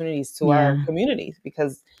opportunities to our Yeah. communities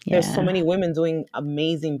because there's so Yeah. many women doing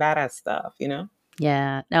amazing badass stuff.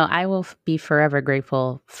 Yeah. No, I will be forever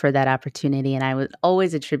grateful for that opportunity, and I would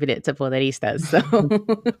always attribute it to Poderistas.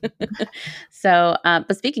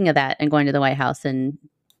 But speaking of that, and going to the White House and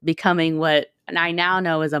becoming what I now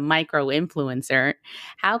know is a micro influencer,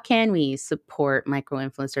 how can we support micro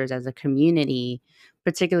influencers as a community,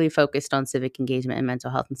 particularly focused on civic engagement and mental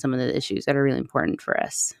health and some of the issues that are really important for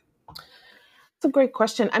us? It's a great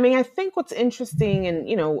question. I mean, I think what's interesting, and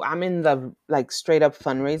I'm in the like straight up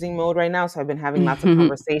fundraising mode right now. So I've been having lots of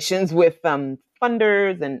conversations with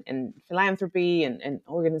funders and philanthropy and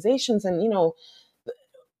organizations. And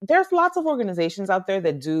there's lots of organizations out there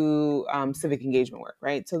that do civic engagement work,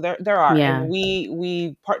 right? So there are, and Yeah.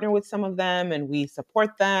 we partner with some of them, and we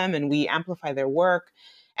support them, and we amplify their work.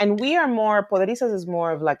 And we are more Poderisas is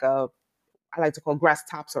more of like a I like to call grass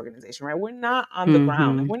tops organization, right? We're not on the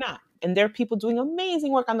ground, like Hmm. we're not. And there are people doing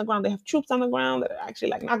amazing work on the ground. They have troops on the ground that are actually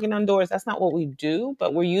like knocking on doors. That's not what we do,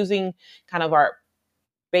 but we're using kind of our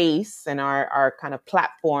base and our kind of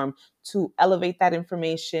platform to elevate that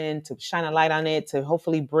information, to shine a light on it, to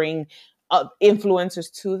hopefully bring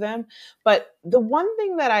influencers to them. But the one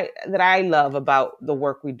thing that I love about the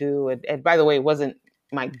work we do, and by the way, it wasn't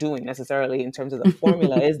my doing necessarily in terms of the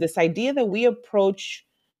formula, is this idea that we approach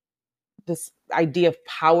this idea of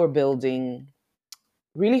power building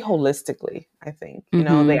really holistically. I think the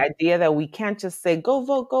Hmm. idea that we can't just say go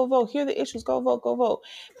vote, here are the issues, go vote,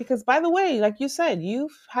 because by the way, like you said,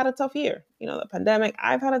 you've had a tough year, the pandemic.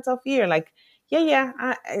 I've had a tough year. Like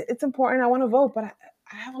yeah, it's important, I want to vote, but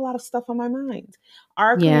I have a lot of stuff on my mind.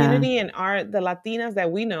 Our Yeah. community and the Latinas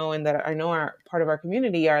that we know and that I know are part of our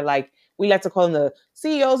community are like, we like to call them the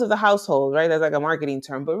CEOs of the household, right? That's like a marketing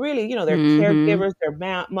term, but really, they're Hmm. caregivers,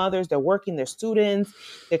 they're mothers, they're working, they're students,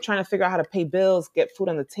 they're trying to figure out how to pay bills, get food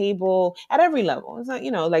on the table at every level. It's not,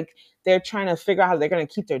 like they're trying to figure out how they're going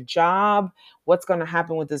to keep their job. What's going to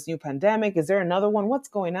happen with this new pandemic? Is there another one? What's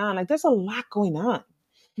going on? Like there's a lot going on.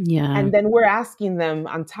 Yeah. And then we're asking them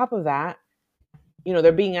on top of that,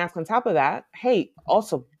 they're being asked on top of that, hey,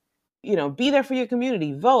 also, be there for your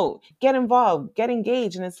community, vote, get involved, get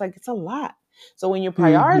engaged. And it's like, it's a lot. So when you're Mhm.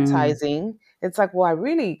 prioritizing, it's like, well, I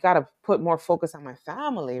really got to put more focus on my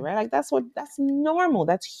family, right? Like that's normal.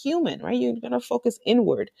 That's human, right? You're going to focus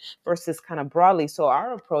inward versus kind of broadly. So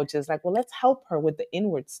our approach is like, well, let's help her with the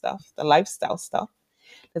inward stuff, the lifestyle stuff.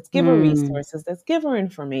 Let's give her Mm. resources. Let's give her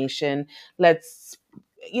information. Let's,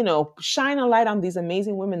 shine a light on these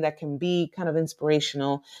amazing women that can be kind of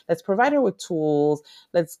inspirational. Let's provide her with tools.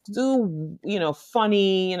 Let's do,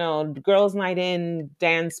 funny, girls' night in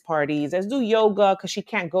dance parties. Let's do yoga because she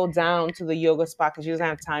can't go down to the yoga spot because she doesn't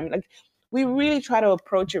have time. Like, we really try to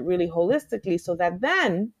approach it really holistically so that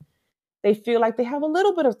then they feel like they have a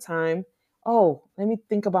little bit of time. Oh, let me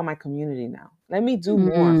think about my community now. Let me do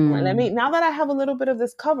more for my, let me, Mm. now that I have a little bit of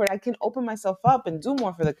this covered, I can open myself up and do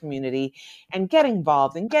more for the community and get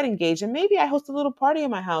involved and get engaged. And maybe I host a little party in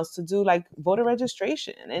my house to do like voter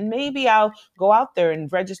registration. And maybe I'll go out there and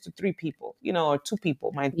register 3 people, or 2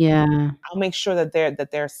 people. Yeah. I'll make sure that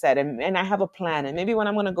they're set, and I have a plan. And maybe when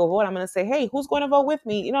I'm gonna go vote, I'm gonna say, hey, who's going to vote with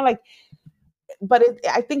me? Like, but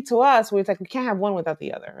I think to us, it's like we can't have one without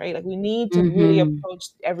the other, right? Like we need to really Mhm. approach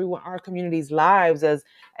everyone, our community's lives as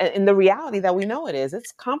in the reality that we know it is.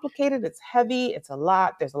 It's complicated, it's heavy, it's a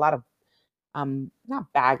lot. There's a lot of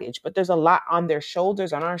not baggage, but there's a lot on their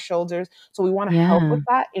shoulders, on our shoulders. So we want to help Yeah. with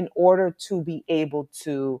that in order to be able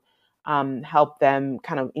to help them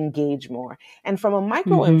kind of engage more. And from a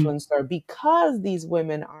micro Mhm. influencer, because these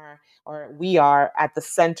women are, or we are at the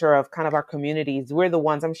center of kind of our communities, we're the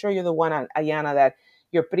ones, I'm sure you're the one, Ayana, that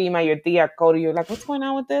your prima, your tia, Cody, you're like, what's going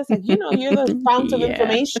on with this? Like, you're the fount of Yeah.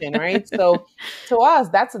 information, right? So to us,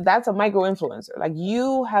 that's a micro influencer. Like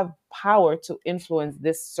you have power to influence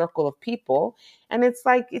this circle of people, and it's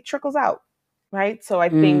like it trickles out, right? So I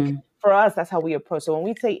think Mm. for us, that's how we approach. So when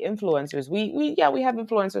we say influencers, we have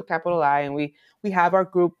influencers, capital I, and we have our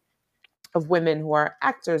group of women who are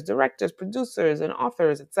actors, directors, producers, and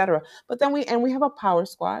authors, etc. But then we have a power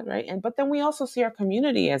squad, right? And but then we also see our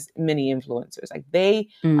community as mini influencers. Like they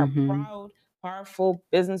are Mhm. proud, powerful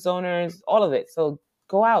business owners, all of it. So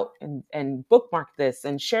go out and bookmark this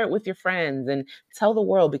and share it with your friends and tell the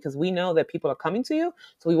world, because we know that people are coming to you.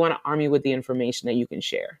 So we want to arm you with the information that you can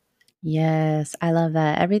share. Yes, I love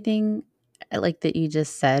that. Everything like that you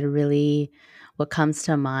just said, really what comes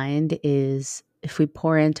to mind is if we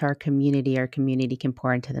pour into our community can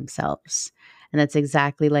pour into themselves. And that's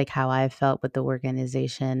exactly like how I felt with the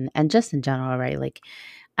organization and just in general, right? Like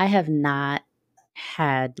I have not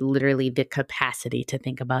had literally the capacity to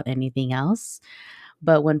think about anything else.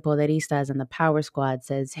 But when Poderistas and the Power Squad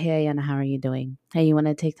says, hey, Ayana, how are you doing? Hey, you want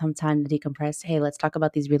to take some time to decompress? Hey, let's talk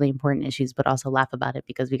about these really important issues, but also laugh about it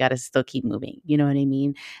because we got to still keep moving. You know what I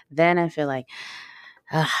mean? Then I feel like,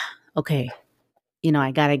 ah, okay,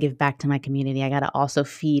 I got to give back to my community. I got to also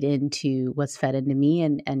feed into what's fed into me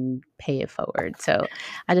and pay it forward. So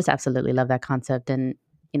I just absolutely love that concept. And,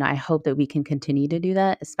 I hope that we can continue to do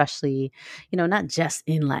that, especially, not just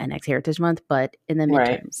in Latinx Heritage Month, but in the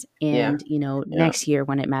Right. midterms Yeah. and, Yeah. next year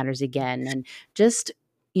when it matters again and just,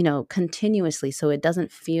 continuously. So it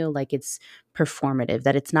doesn't feel like it's performative,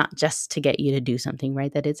 that it's not just to get you to do something,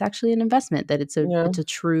 right? That it's actually an investment, that Yeah. it's a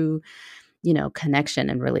true, connection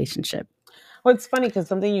and relationship. Well, it's funny because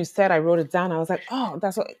something you said, I wrote it down. I was like, oh,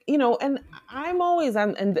 that's what, and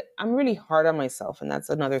I'm really hard on myself. And that's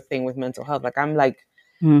another thing with mental health. Like, I'm like,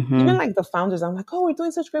 even Mhm. like the founders, I'm like, oh, we're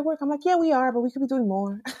doing such great work. I'm like, yeah, we are, but we could be doing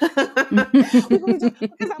more. We could be doing,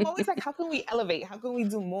 because I'm always like, how can we elevate? How can we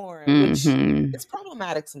do more? Which Mhm. it's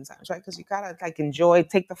problematic sometimes, right? Because you gotta like enjoy,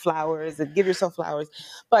 take the flowers, and give yourself flowers.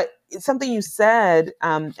 But it's something you said,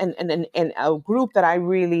 and a group that I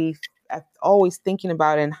really always thinking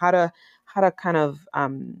about, and how to kind of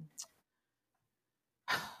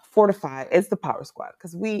fortify is the power squad,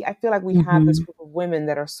 because I feel like we have this Mhm. group of women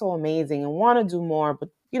that are so amazing and want to do more, but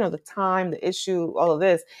the time, the issue, all of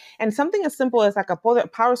this, and something as simple as like a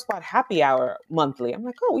power squad happy hour monthly. I'm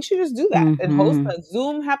like, oh, we should just do that and host Mhm. a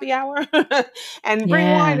Zoom happy hour and bring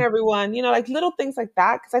wine, Yeah. everyone. Like little things like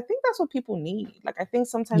that, because I think that's what people need. Like I think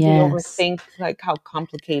sometimes we Yes. overthink like how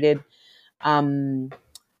complicated um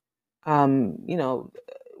you know,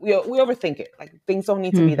 we overthink it. Like things don't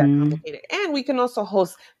need to be that Mhm. complicated. And we can also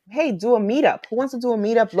host, hey, do a meetup. Who wants to do a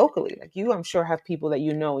meetup locally? Like you, I'm sure have people that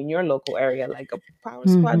in your local area, like a Power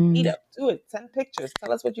Squad Mhm. meetup. Do it. Send pictures.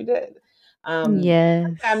 Tell us what you did. I Yes.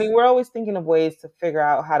 mean, we're always thinking of ways to figure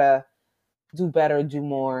out how to do better, do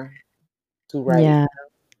more, do right. Yeah.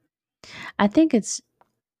 I think it's,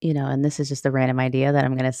 and this is just a random idea that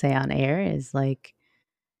I'm gonna say on air is like,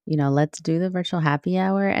 let's do the virtual happy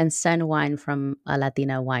hour and send wine from a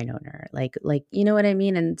Latina wine owner. Like, you know what I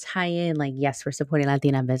mean? And tie in, like, yes, we're supporting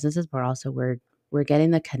Latina businesses, but also we're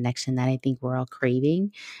getting the connection that I think we're all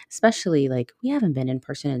craving, especially like we haven't been in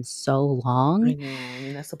person in so I long. know. I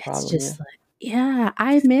mean, that's the It's problem. Yeah. just like, yeah,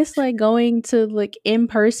 I miss like going to like in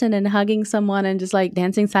person and hugging someone and just like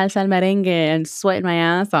dancing salsa al merengue and sweating my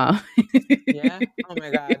ass off. Yeah. Oh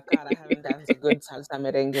my God. God, I haven't danced a good salsa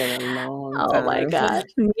merengue in a long Oh my time. gosh,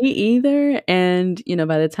 me either. And,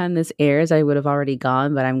 by the time this airs, I would have already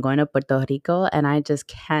gone, but I'm going to Puerto Rico and I just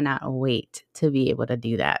cannot wait to be able to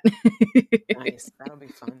do that. Nice. That'll be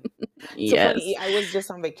fun. So Yes. funny. I was just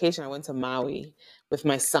on vacation. I went to Maui with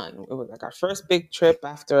my son. It was like our first big trip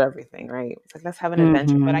after everything, right? It's like, let's have an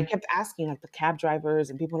adventure. But I Mhm. kept asking like the cab drivers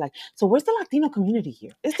and people like, so where's the Latino community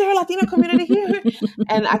here? Is there a Latino community here?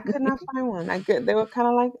 And I could not find one. They were kind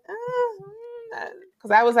of like,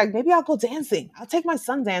 because I was like, maybe I'll go dancing. I'll take my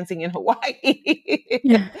son dancing in Hawaii.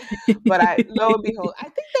 Yeah. But lo and behold, I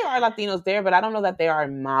think there are Latinos there, but I don't know that they are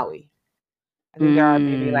in Maui. I think there are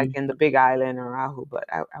maybe like Mm, in the Big Island or Oahu, but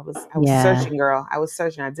I was yeah. searching, girl. I was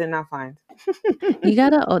searching. I did not find. You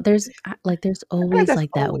gotta there's I feel like always there's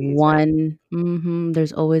like that always right.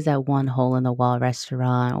 there's always that one hole in the wall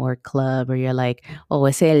restaurant or club where you're like, "Oh,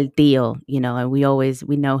 ese el tío," and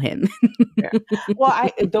we know him. Yeah. Well,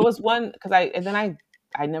 I there was one because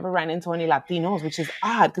I never ran into any Latinos, which is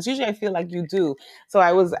odd because usually I feel like you do. So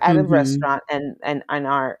I was at a Mhm. restaurant and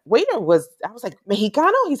our waiter I was like,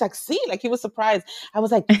 Mexicano? He's like, sí, like he was surprised. I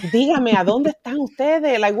was like, dígame, ¿a dónde están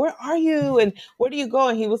ustedes? Like, where are you? And where do you go?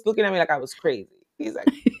 And he was looking at me like I was crazy. He's like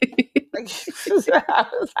I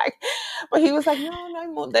was like, but he was like,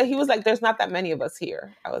 no, no, he was like, there's not that many of us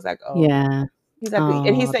here. I was like, oh. Yeah. He's like,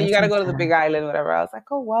 and he Oh, said, you that's got to so go to the Big sad. Island, whatever. I was like,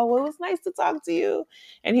 oh, well, it was nice to talk to you.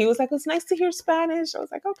 And he was like, it's nice to hear Spanish. I was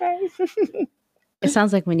like, okay. It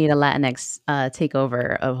sounds like we need a Latinx,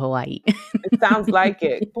 takeover of Hawaii. It sounds like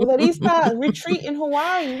it. Poderista retreat in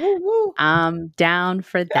Hawaii. Woo woo. I'm down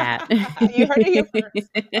for that. You heard it here first.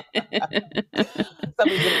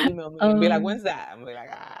 Somebody's gonna email me and be like, Um, when's that? I'm gonna be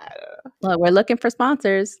like, I don't know. well, we're looking for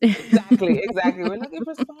sponsors. Exactly, exactly. We're looking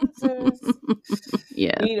for sponsors.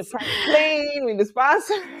 We need a Yes. private plane. We need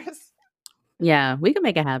sponsors. Yeah, we can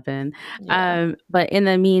make it happen. Yeah. But in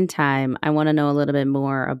the meantime, I want to know a little bit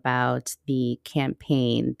more about the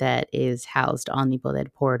campaign that is housed on the Poder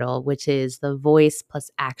portal, which is the Voice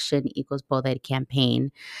plus Action equals Poder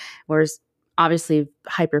campaign. We're obviously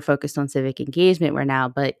hyper focused on civic engagement right now,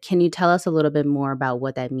 but can you tell us a little bit more about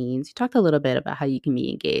what that means? You talked a little bit about how you can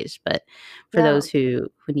be engaged, but for Yeah. those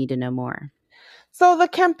who need to know more. So the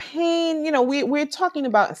campaign, we're talking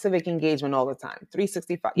about civic engagement all the time.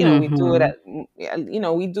 365, we do it Mhm.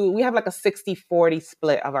 at, we have like a 60-40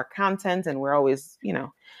 split of our content, and we're always,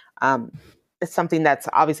 um, it's something that's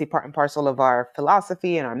obviously part and parcel of our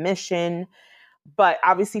philosophy and our mission. But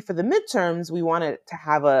obviously, for the midterms, we wanted to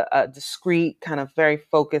have a discrete, kind of very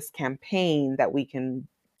focused campaign that we can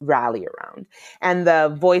rally around. And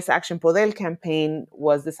the Voice Action Poder campaign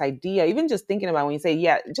was this idea, even just thinking about when you say,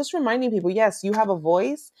 yeah, just reminding people, yes, you have a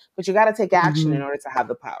voice, but you got to take action in Mhm. order to have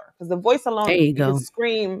the power. Because the voice There alone, you you can go.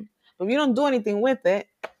 scream, but if you don't do anything with it,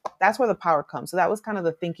 that's where the power comes. So that was kind of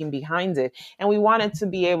the thinking behind it. And we wanted to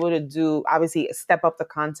be able to do, obviously, step up the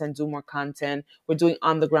content, do more content. We're doing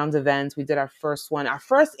on the ground events. We did our first one, our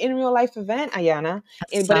first in real life event, Ayana, I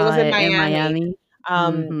but it saw was in it in Miami. Miami.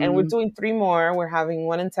 And we're Mhm. doing three more. We're having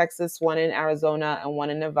one in Texas, one in Arizona, and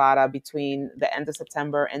one in Nevada between the end of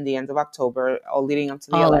September and the end of October, all leading up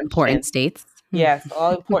to the All important election. states. Yes,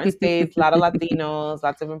 all important states, a lot of Latinos,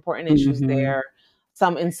 lots of important issues Mhm. there.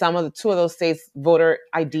 Some of the two of those states, voter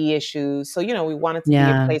ID issues. So, we wanted to be in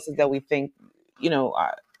Yeah. places that we think,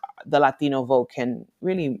 the Latino vote can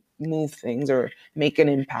really move things or make an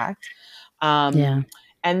impact. Yeah. Um,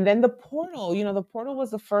 and then the portal, the portal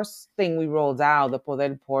was the first thing we rolled out, the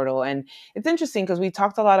Poder portal. And it's interesting because we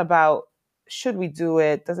talked a lot about should we do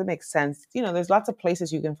it? Does it make sense? There's lots of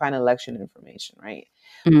places you can find election information, right?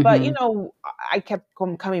 But Mhm. I kept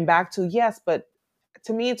coming back to yes, but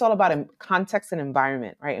to me, it's all about context and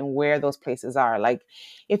environment, right? And where those places are. Like,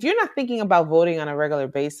 if you're not thinking about voting on a regular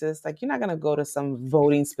basis, like you're not going to go to some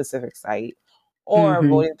voting specific site or a Mhm.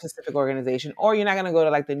 voting specific organization, or you're not going to go to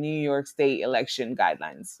like the New York State election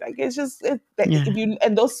guidelines. Like, it's just Yeah. if you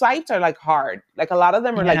and those sites are like hard. Like a lot of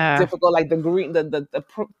them are like Yeah. difficult. Like the green, the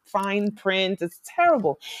fine print, it's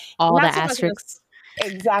terrible. All the Not so much in asterisks.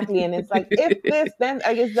 exactly. And it's like, if this, then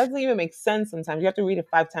I guess it doesn't even make sense sometimes. You have to read it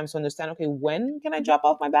 5 times to understand, okay, when can I drop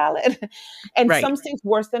off my ballot? And Right. some states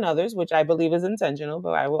worse than others, which I believe is intentional, but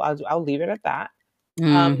I'll leave it at that.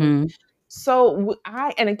 Um, Mhm.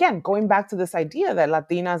 and again, going back to this idea that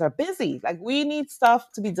Latinas are busy, like we need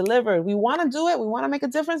stuff to be delivered. We want to do it, we want to make a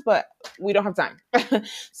difference, but we don't have time.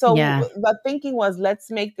 So Yeah. the thinking was, let's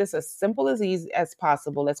make this as simple as easy as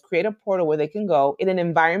possible. Let's create a portal where they can go in an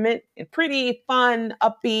environment and pretty fun,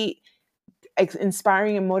 upbeat,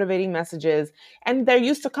 inspiring and motivating messages. And they're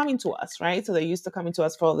used to coming to us, right? So they're used to coming to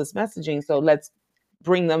us for all this messaging. So let's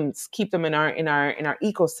bring them, keep them in our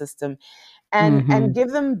ecosystem, and Mhm. give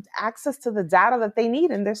them access to the data that they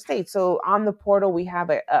need in their state. So on the portal, we have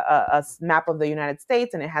a map of the United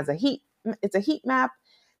States, and it has it's a heat map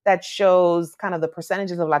that shows kind of the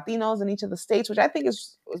percentages of Latinos in each of the states, which I think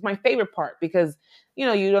is my favorite part, because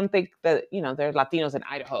you don't think that there are Latinos in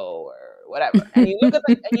Idaho or whatever, and you look at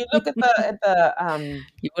You would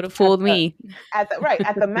have at fooled the me. at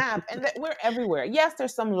the map, and that we're everywhere. Yes,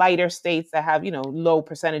 there's some lighter states that have low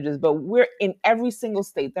percentages, but we're in every single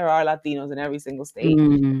state. There are Latinos in every single state,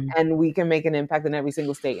 Mm. and we can make an impact in every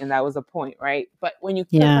single state, and that was the point, right? But when you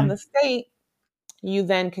click on Yeah. the state, you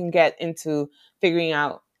then can get into figuring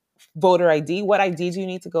out voter ID. What IDs you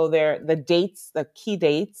need to go there, the dates, the key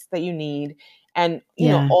dates that you need, and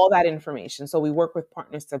Yeah. all that information. So we work with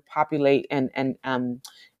partners to populate and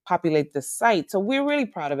populate the site. So we're really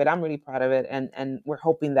proud of it. I'm really proud of it, and we're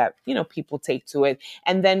hoping that people take to it.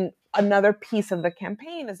 And then another piece of the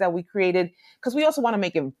campaign is that we created, because we also want to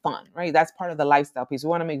make it fun, right? That's part of the lifestyle piece. We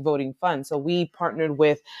want to make voting fun. So we partnered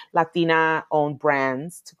with Latina owned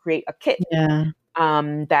brands to create a kit, Yeah.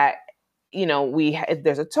 that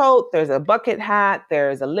there's a tote, there's a bucket hat,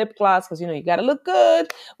 there's a lip gloss, because you got to look good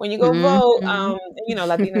when you go vote. Mhm.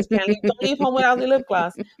 Latinas can't leave, don't leave home without the lip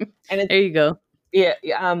gloss. And it's There you go. yeah,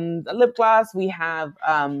 a lip gloss. We have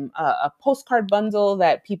a postcard bundle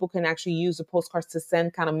that people can actually use the postcards to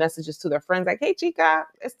send kind of messages to their friends, like, "Hey, chica,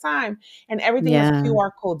 it's time," and everything has Yeah.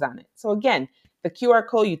 QR codes on it. So again, the QR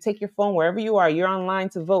code, you take your phone wherever you are, you're online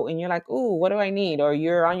to vote, and you're like, "Ooh, what do I need?" Or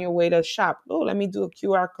you're on your way to shop. "Oh, let me do a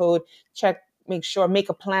QR code check." Make sure, make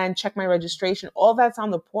a plan, check my registration. All that's on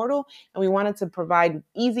the portal. And we wanted to provide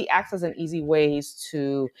easy access and easy ways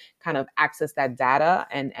to kind of access that data,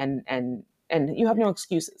 and you have no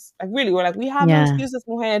excuses. Like really, we're like, we have no Yeah. excuses,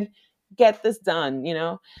 mujer. Get this done.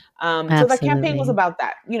 So the campaign was Absolutely. about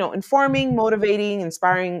that, informing, motivating,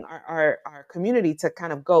 inspiring our community to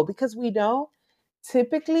kind of go, because we know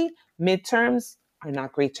typically midterms are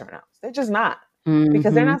not great turnouts. They're just not,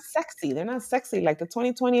 because they're Mhm. not sexy. They're not sexy. Like the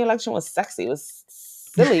 2020 election was sexy. It was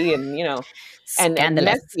silly, and Scandalous.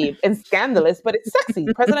 messy and scandalous, but it's sexy.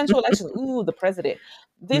 Presidential elections, ooh, the president.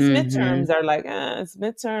 These midterms Mhm. are like, it's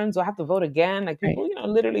midterms. Do I have to vote again? Like Right. people,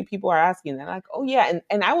 literally people are asking that. Like, oh yeah,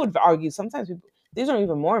 and I would argue sometimes people, these are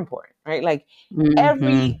even more important, right? Like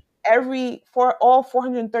every Mhm. for all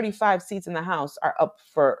 435 seats in the House are up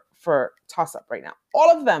for toss up right now.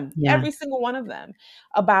 All of them, Yeah. every single one of them.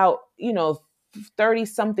 About 30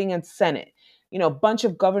 something in Senate, bunch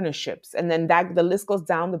of governorships, and then that the list goes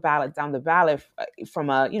down the ballot,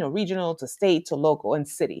 from a regional to state to local and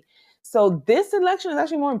city. So this election is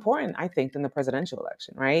actually more important, I think, than the presidential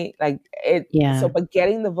election, right? Like it. So, Yeah. but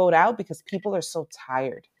getting the vote out, because people are so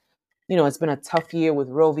tired. It's been a tough year with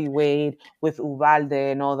Roe v. Wade, with Uvalde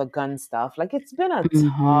and all the gun stuff. Like it's been a tough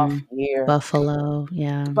Mhm. year. Buffalo.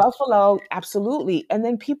 Yeah. Buffalo, absolutely. And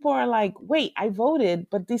then people are like, wait, I voted,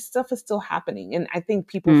 but this stuff is still happening. And I think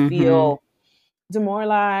people Mhm. feel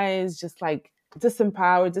demoralized, just like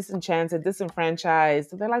disempowered, disenchanted, disenfranchised.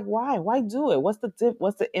 So they're like, why? Why do it? What's the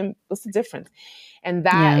difference? And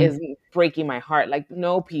that Yeah. is breaking my heart. Like,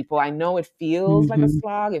 no, people, I know it feels like a Mhm.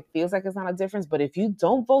 slog. It feels like it's not a difference. But if you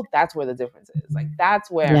don't vote, that's where the difference is. Like, that's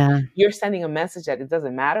where Yeah. you're sending a message that it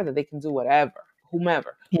doesn't matter, that they can do whatever,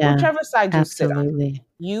 whomever, Yeah. whichever side you sit on, Absolutely.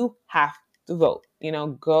 you have to vote.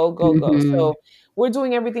 Go, go, go. Mhm. So we're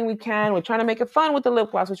doing everything we can. We're trying to make it fun with the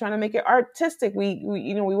lip gloss. We're trying to make it artistic. We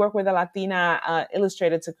work with a Latina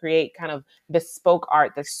illustrator to create kind of bespoke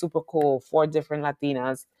art that's super cool for different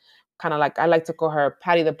Latinas. Kind of like, I like to call her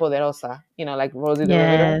Patty the Poderosa, like Rosie the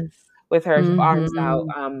Riveter, Yes. with her arms out.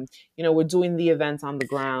 Mhm. We're doing the events on the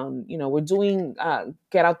ground. We're doing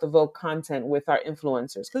get out the vote content with our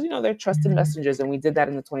influencers, because they're trusted messengers, and we did that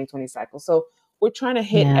in the 2020 cycle. So we're trying to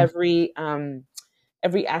hit Yeah.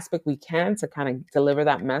 every aspect we can to kind of deliver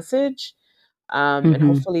that message, and Mhm.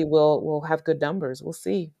 hopefully we'll have good numbers. We'll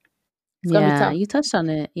see. It's gonna be Yeah, tough. you touched on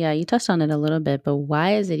it. Yeah, you touched on it a little bit, but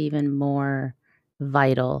why is it even more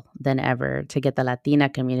vital than ever to get the Latina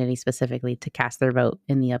community specifically to cast their vote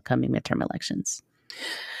in the upcoming midterm elections?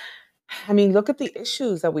 I mean, look at the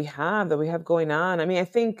issues that we have going on. I mean, I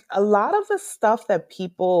think a lot of the stuff that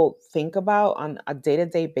people think about on a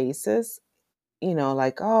day-to-day basis,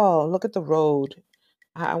 like, oh, look at the road.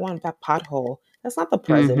 I want that pothole. That's not the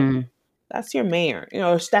president. Mhm. That's your mayor,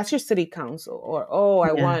 or that's your city council. Or, oh,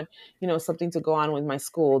 I Yeah. want, something to go on with my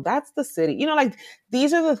school. That's the city. Like,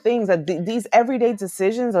 these are the things that these everyday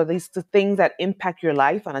decisions, or these the things that impact your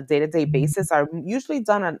life on a day-to-day basis, are usually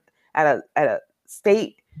done at a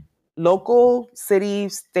state, local, city,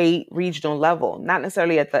 state, regional level, not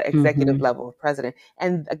necessarily at the executive Mhm. level of president.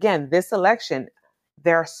 And again, this election,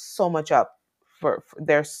 there's so much up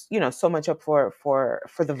there's so much up for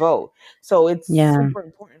the vote. So it's Yeah. super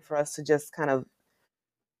important for us to just kind of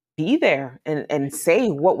be there and say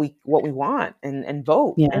what we want and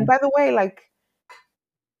vote. Yeah. And by the way, like,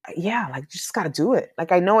 yeah, like, you just got to do it.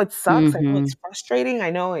 Like, I know it sucks. I know it's Mhm. frustrating. I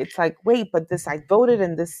know it's like, wait, but this, I voted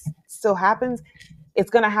and this still happens. It's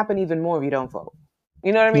going to happen even more if you don't vote.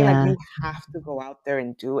 You know what I mean? Like, Yeah. you have to go out there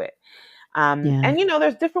and do it. Yeah. And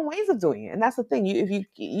there's different ways of doing it, and that's the thing. If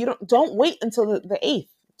you don't wait until the 8th.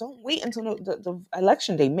 Don't wait until the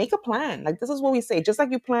election day. Make a plan. Like, this is what we say. Just like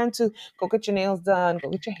you plan to go get your nails done, go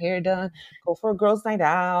get your hair done, go for a girls' night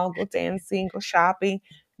out, go dancing, go shopping.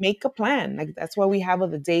 Make a plan. Like, that's why we have all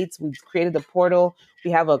the dates. We created the portal.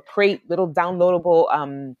 We have a great little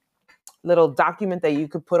downloadable little document that you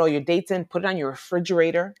could put all your dates in, put it on your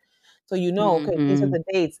refrigerator. So okay, these are Mhm. the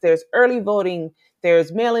dates. There's early voting,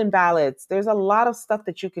 there's mail-in ballots. There's a lot of stuff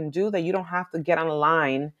that you can do that you don't have to get on a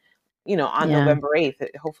line, on Yeah. November 8th.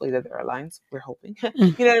 Hopefully that there are lines. We're hoping.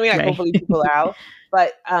 Mm. You know what I mean? Like, Right. hopefully people are out.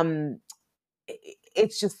 But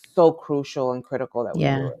it's just so crucial and critical that we do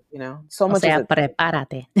Yeah. it. So O much is sea, at stake.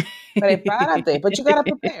 prepárate. Prepárate, but you gotta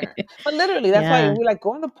prepare. But literally, that's why Yeah. we like,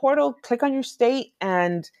 go on the portal, click on your state,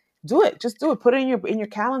 and do it. Just do it. Put it in your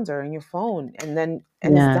calendar, in your phone, and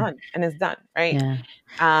it's Yeah. done. And it's done, right? Yeah.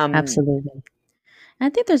 Um, Absolutely. I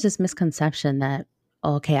think there's this misconception that,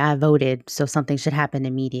 okay, I voted, so something should happen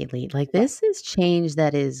immediately. Like, right. this is change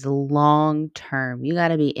that is long term. You got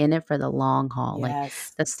to be in it for the long haul. Like,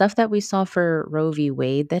 Yes, the stuff that we saw for Roe v.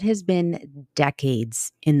 Wade, that has been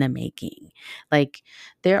decades in the making. Like,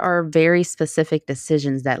 there are very specific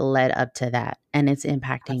decisions that led up to that, and it's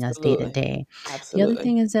impacting us day to absolutely, day. The other absolutely.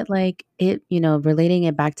 thing is that, like, relating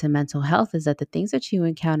it back to mental health, is that the things that you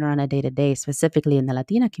encounter on a day to day, specifically in the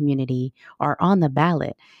Latina community, are on the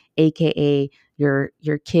ballot, aka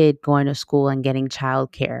your kid going to school and getting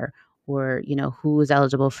childcare, or who is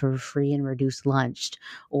eligible for free and reduced lunch,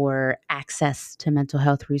 or access to mental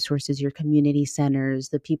health resources, your community centers,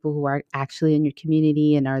 the people who are actually in your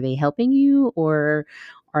community, and are they helping you, or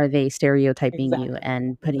are they stereotyping you Exactly,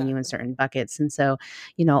 and putting you in exactly, certain buckets? And so,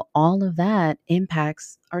 all of that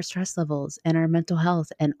impacts our stress levels and our mental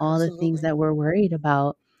health and all the things absolutely. that we're worried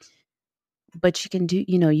about. But you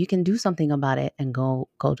can do something about it and go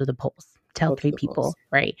to the polls. Tell Go to 3 the polls. people,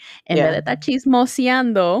 right? En vez Yeah, de estar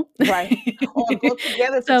chismoseando. right. Or go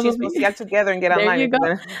together to chismos, Probably. get together and get There online you if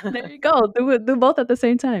you're go. gonna. There you go. Do both at the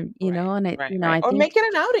same time, Right, and right, right. I Or think. make it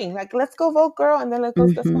an outing. Like, let's go vote, girl, and then let's go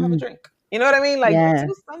have a Mhm. drink. You know what I mean? Like, Yeah.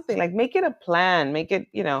 do something. Like, make it a plan. Make it,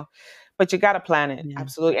 but you got to plan it. Yeah.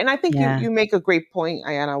 Absolutely. And I think you Yeah. you make a great point,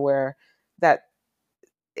 Ayana, where that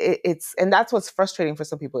and that's what's frustrating for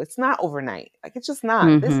some people. It's not overnight. Like, it's just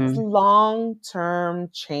not. This is Mhm. long-term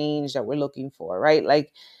change that we're looking for, right?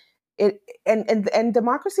 Like, and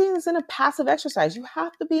democracy isn't a passive exercise. You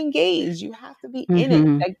have to be engaged. You have to be in it.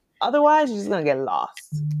 Mhm. Like, otherwise you're just gonna get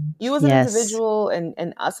lost. You as an Yes. individual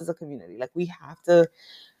and us as a community. Like, we have to,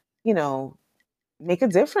 you know, make a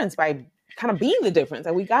difference by kind of being the difference.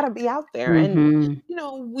 Like, we gotta be out there. And Mhm.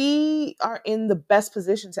 we are in the best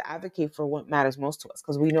position to advocate for what matters most to us,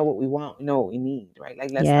 because we know what we want, we know what we need, right?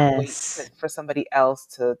 Like, let's not wait Yes. for somebody else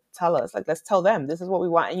to tell us. Like, let's tell them this is what we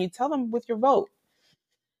want, and you tell them with your vote.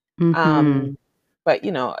 Mhm. Um, but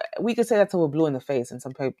we could say that till we're blue in the face, and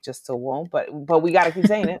some people just still won't. But we got to keep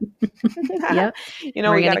saying it. Yep.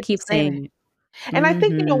 We're We got gonna to keep keep saying it. saying it. And I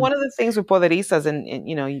think Mhm. one of the things with Poderistas,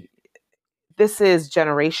 and this is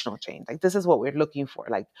generational change. Like, this is what we're looking for.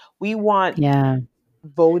 Like, we want Yeah.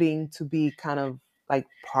 voting to be kind of like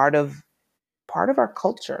part of our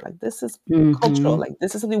culture. Like, this is cultural. Mhm. Like,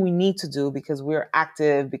 this is something we need to do because we're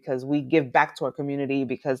active, because we give back to our community,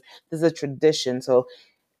 because this is a tradition. So,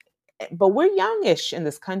 but we're youngish in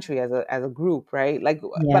this country as a group, right? Like,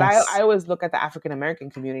 but I Yes. always look at the African American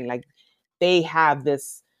community. Like, they have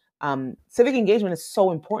this civic engagement is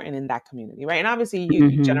so important in that community, right? And obviously you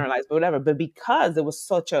Mhm. generalize, but whatever. But because it was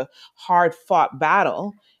such a hard fought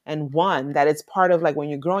battle, and one that it's part of, like, when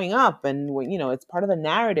you're growing up, and when it's part of the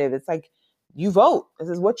narrative. It's like, you vote. This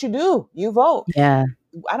is what you do. You vote. Yeah.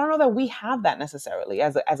 I don't know that we have that necessarily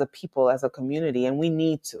as a people, as a community, and we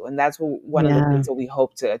need to. And that's one of the Yeah. things that we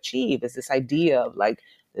hope to achieve, is this idea of, like,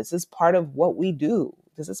 this is part of what we do.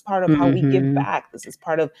 This is part of how we give Mhm. back. This is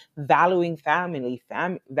part of valuing family,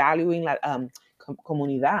 valuing like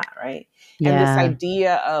comunidad, right? And this Yeah.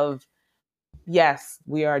 idea of, yes,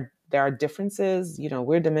 we are, there are differences. You know,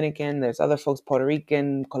 we're Dominican. There's other folks, Puerto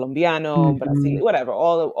Rican, Colombiano, Brazil, Mhm. whatever,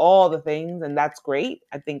 all the things, and that's great.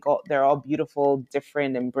 I think they're all beautiful,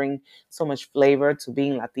 different, and bring so much flavor to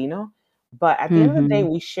being Latino. But at the end of the day,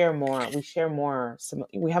 Mhm. we share more. We share more.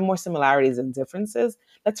 We have more similarities and differences.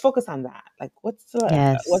 Let's focus on that. Like, what's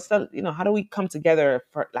Yes. the how do we come together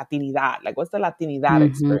for Latinidad? Like, what's the Latinidad Mhm.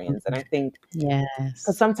 experience? And I think, because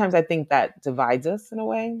Yes. sometimes I think that divides us in a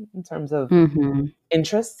way in terms of Mhm.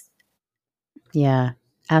 interests. Yeah.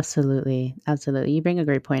 Absolutely. Absolutely. You bring a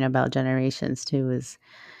great point about generations too, is,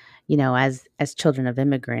 as children of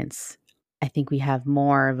immigrants, I think we have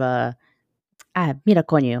more of a, mira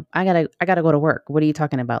coño, I gotta go to work. What are you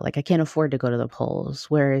talking about? Like, I can't afford to go to the polls.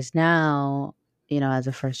 Whereas now, as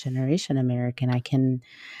a first generation American, I can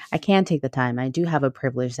take the time. I do have a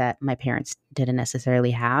privilege that my parents didn't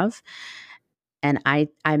necessarily have. And I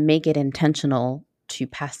make it intentional to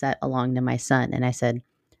pass that along to my son. And I said,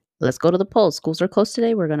 let's go to the polls. Schools are closed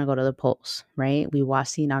today. We're going to go to the polls, right? We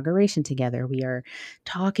watched the inauguration together. We are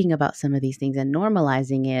talking about some of these things and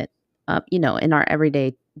normalizing it, in our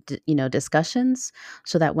everyday, discussions,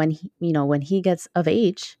 so that when he gets of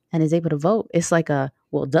age and is able to vote, it's like a,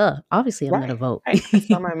 well, duh, obviously I'm going to Right. vote. Right. I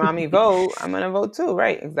saw my mommy vote. I'm gonna vote too.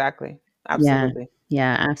 Right. Exactly. Yeah, Absolutely.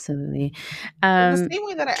 yeah, absolutely. In the Um, same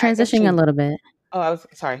way that I Transitioning a actually, little bit. oh, I was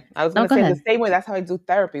sorry. I was No, gonna go say, in the ahead. same way, that's how I do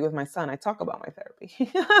therapy with my son. I talk about my therapy.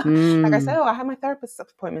 Like I said, Mm, oh, I had my therapist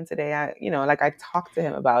appointment today. Like I talk to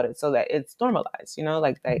him about it so that it's normalized,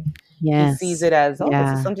 like that he sees yes. it as, oh, this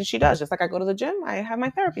is Yeah. something she does. Just like I go to the gym, I have my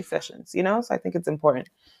therapy sessions. So I think it's important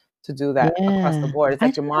to do that across the Yeah. board. It's I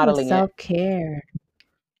like do you're that with modeling it. self-care.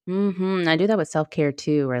 I do that with self-care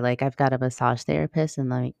too, where, like, I've got a massage therapist and,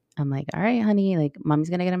 like, I'm like, "All right, honey, like, mommy's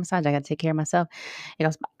gonna get a massage. I gotta take care of myself." He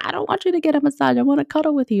goes, "I don't want you to get a massage. I wanna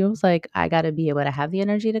cuddle with you." I was like, "I gotta be able to have the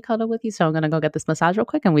energy to cuddle with you, so I'm gonna go get this massage real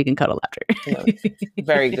quick and we can cuddle after." Yes.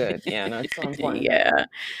 Very good. Yeah, no, it's so important. Yeah,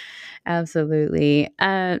 absolutely.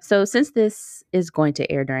 So since this is going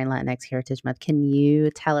to air during Latinx Heritage Month, can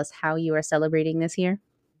you tell us how you are celebrating this year?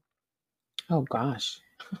 Oh gosh.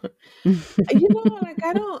 Like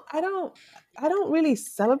I don't really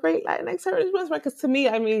celebrate Latinx Heritage Month, right? Because to me,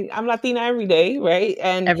 I mean, I'm Latina every day, right?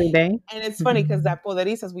 And Every day? and it's funny because Mhm. that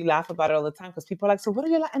Poderisas, we laugh about it all the time because people are like, so what are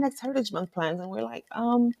your Latinx Heritage Month plans? And we're like,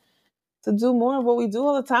 to do more of what we do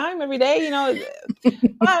all the time every day.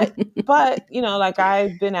 But like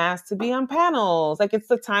I've been asked to be on panels. Like it's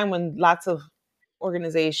the time when lots of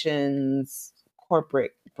organizations,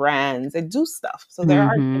 corporate brands, they do stuff. So there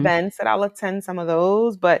are Mhm. events that I'll attend some of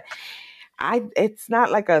those, but it's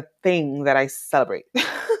not like a thing that I celebrate.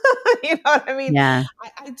 You know what I mean? Yeah.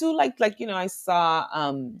 I do I saw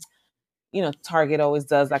Target always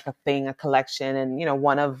does like a thing, a collection, and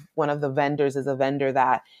one of the vendors is a vendor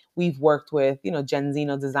that we've worked with,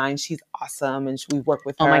 Genzino Design. She's awesome, and we've worked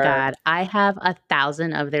with Oh my her. god, I have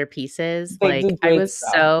 1,000 of their pieces. They do Like, I great was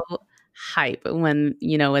stuff. so hype when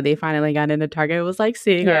they finally got into Target. It was like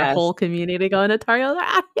seeing our Yes. whole community go into Target. I was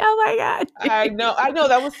like, "Oh my god." I know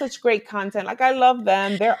that was such great content. Like I love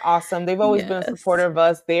them. They're awesome. They've always been a Yes. supporter of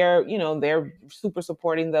us. They're super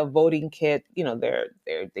supporting the voting kit. They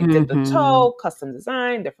did the Mhm. toe, custom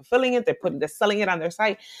design, they're fulfilling it, they're selling it on their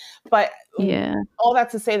site. But Yeah. all that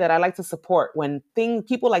to say that I like to support when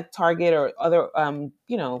people like Target or other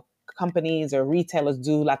companies or retailers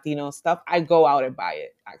do Latino stuff. I go out and buy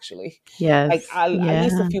it actually, like Yes. at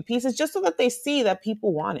least a Yeah. few pieces, just so that they see that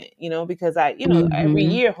people want it. Because every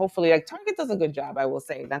Mhm. year, hopefully, like Target does a good job. I will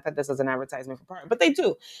say, not that this is an advertisement for Target, but they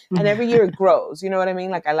do, and every year it grows. You know what I mean?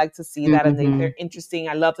 Like I like to see that, and they're Mhm. interesting.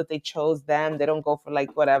 I love that they chose them. They don't go for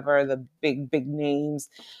like whatever the big names.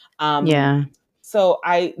 Um, Yeah. so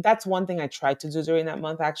that's one thing I try to do during that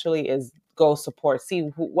month actually is go support, see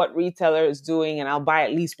what retailer is doing, and I'll buy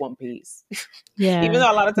at least one piece. Even Yeah.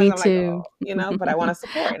 though a lot of times Me I'm like, too. oh, but I want to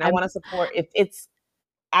support, and I I'm want to support if it's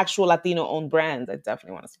actual Latino owned brands. I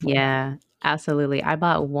definitely want to support them. Yeah, absolutely. I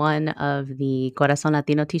bought one of the Corazon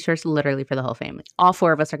Latino t-shirts literally for the whole family. All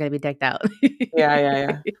 4 of us are gonna be decked out. Yeah,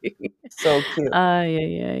 yeah, yeah. So cute. Yeah,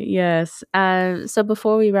 yeah, yes. So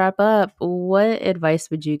before we wrap up, what advice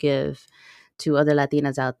would you give to other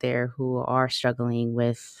Latinas out there who are struggling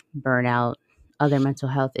with burnout, other mental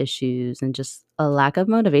health issues, and just a lack of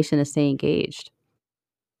motivation to stay engaged?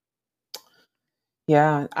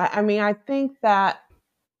 Yeah, I mean, I think that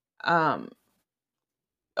um,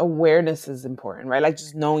 awareness is important, right? Like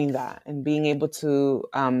just knowing that and being able to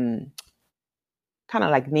kind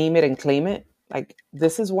of like name it and claim it. Like,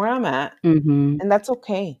 this is where I'm at, Mhm. and that's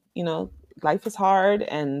okay. Life is hard,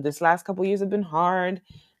 and this last couple years have been hard.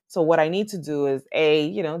 So what I need to do is,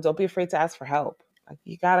 don't be afraid to ask for help. Like,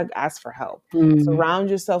 you gotta ask for help. Mm. Surround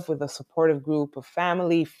yourself with a supportive group of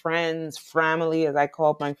family, friends, family, as I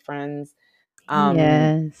call my friends. Um,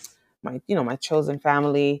 Yes. my chosen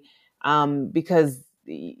family, because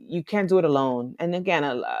you can't do it alone. And again,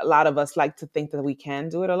 a lot of us like to think that we can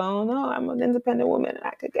do it alone. Oh, I'm an independent woman and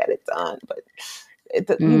I could get it done, but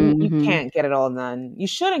you Mhm. can't get it all done. You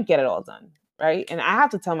shouldn't get it all done, right? And I have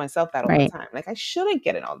to tell myself that all the Right. time. Like, I shouldn't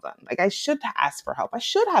get it all done. Like, I should ask for help. I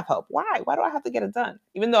should have help. Why do I have to get it done?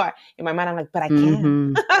 Even though in my mind I'm like, but I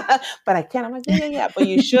can. Mhm. But I can. I'm like, yeah, but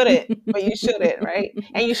you shouldn't. But you shouldn't, right?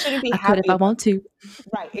 And you shouldn't be I could if happy I about. want to.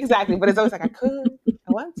 Right, exactly. But it's always like, I could,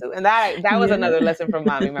 I want to, and that was Yeah. another lesson from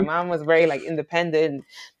mommy. My mom was very like independent.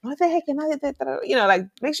 What the heck? And like,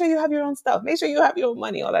 make sure you have your own stuff. Make sure you have your own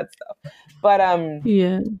money, all that stuff. But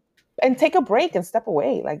Yeah. and take a break and step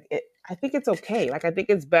away. Like, I think it's okay. Like, I think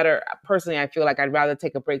it's better. Personally, I feel like I'd rather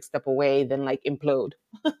take a break, step away, than like implode,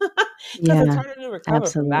 because it's Yeah. harder to recover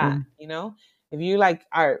from that. Absolutely. If you like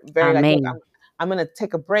are very like, look, Amen. I'm gonna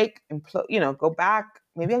take a break, implode, go back.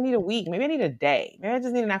 Maybe I need a week. Maybe I need a day. Maybe I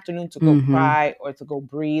just need an afternoon to go Mhm. cry, or to go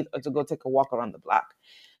breathe, or to go take a walk around the block.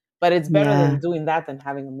 But it's better than Yeah. doing that than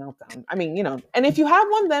having a meltdown. I mean, and if you have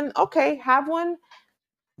one, then okay, have one,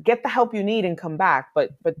 get the help you need and come back.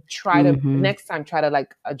 But try to, Mhm. next time, try to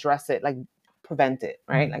like address it, like prevent it,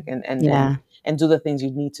 right? Like, Yeah. and do the things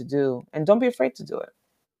you need to do, and don't be afraid to do it.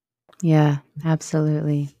 Yeah.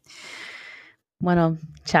 Absolutely. Bueno,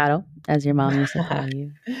 Charo, as your mom used to call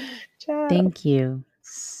you. Ciao. Thank you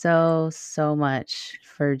so, so much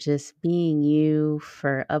for just being you,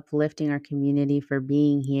 for uplifting our community, for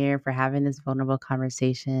being here, for having this vulnerable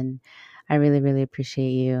conversation. I really, really appreciate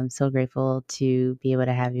you. I'm so grateful to be able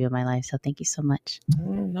to have you in my life. So thank you so much.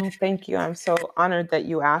 No, thank you. I'm so honored that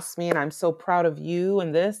you asked me, and I'm so proud of you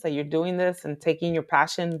and this, that you're doing this and taking your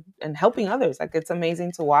passion and helping others. Like, it's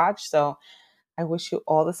amazing to watch. So I wish you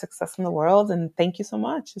all the success in the world, and thank you so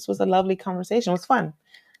much. This was a lovely conversation. It was fun.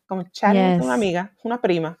 Como chatting with una Yes, amiga, una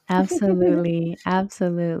prima. absolutely.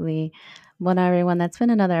 Absolutely. Bueno, everyone, that's been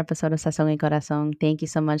another episode of Sazón y Corazón. Thank you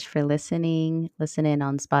so much for listening. Listen in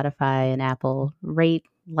on Spotify and Apple. Rate,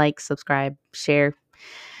 like, subscribe, share,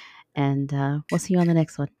 and we'll see you on the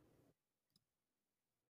next one.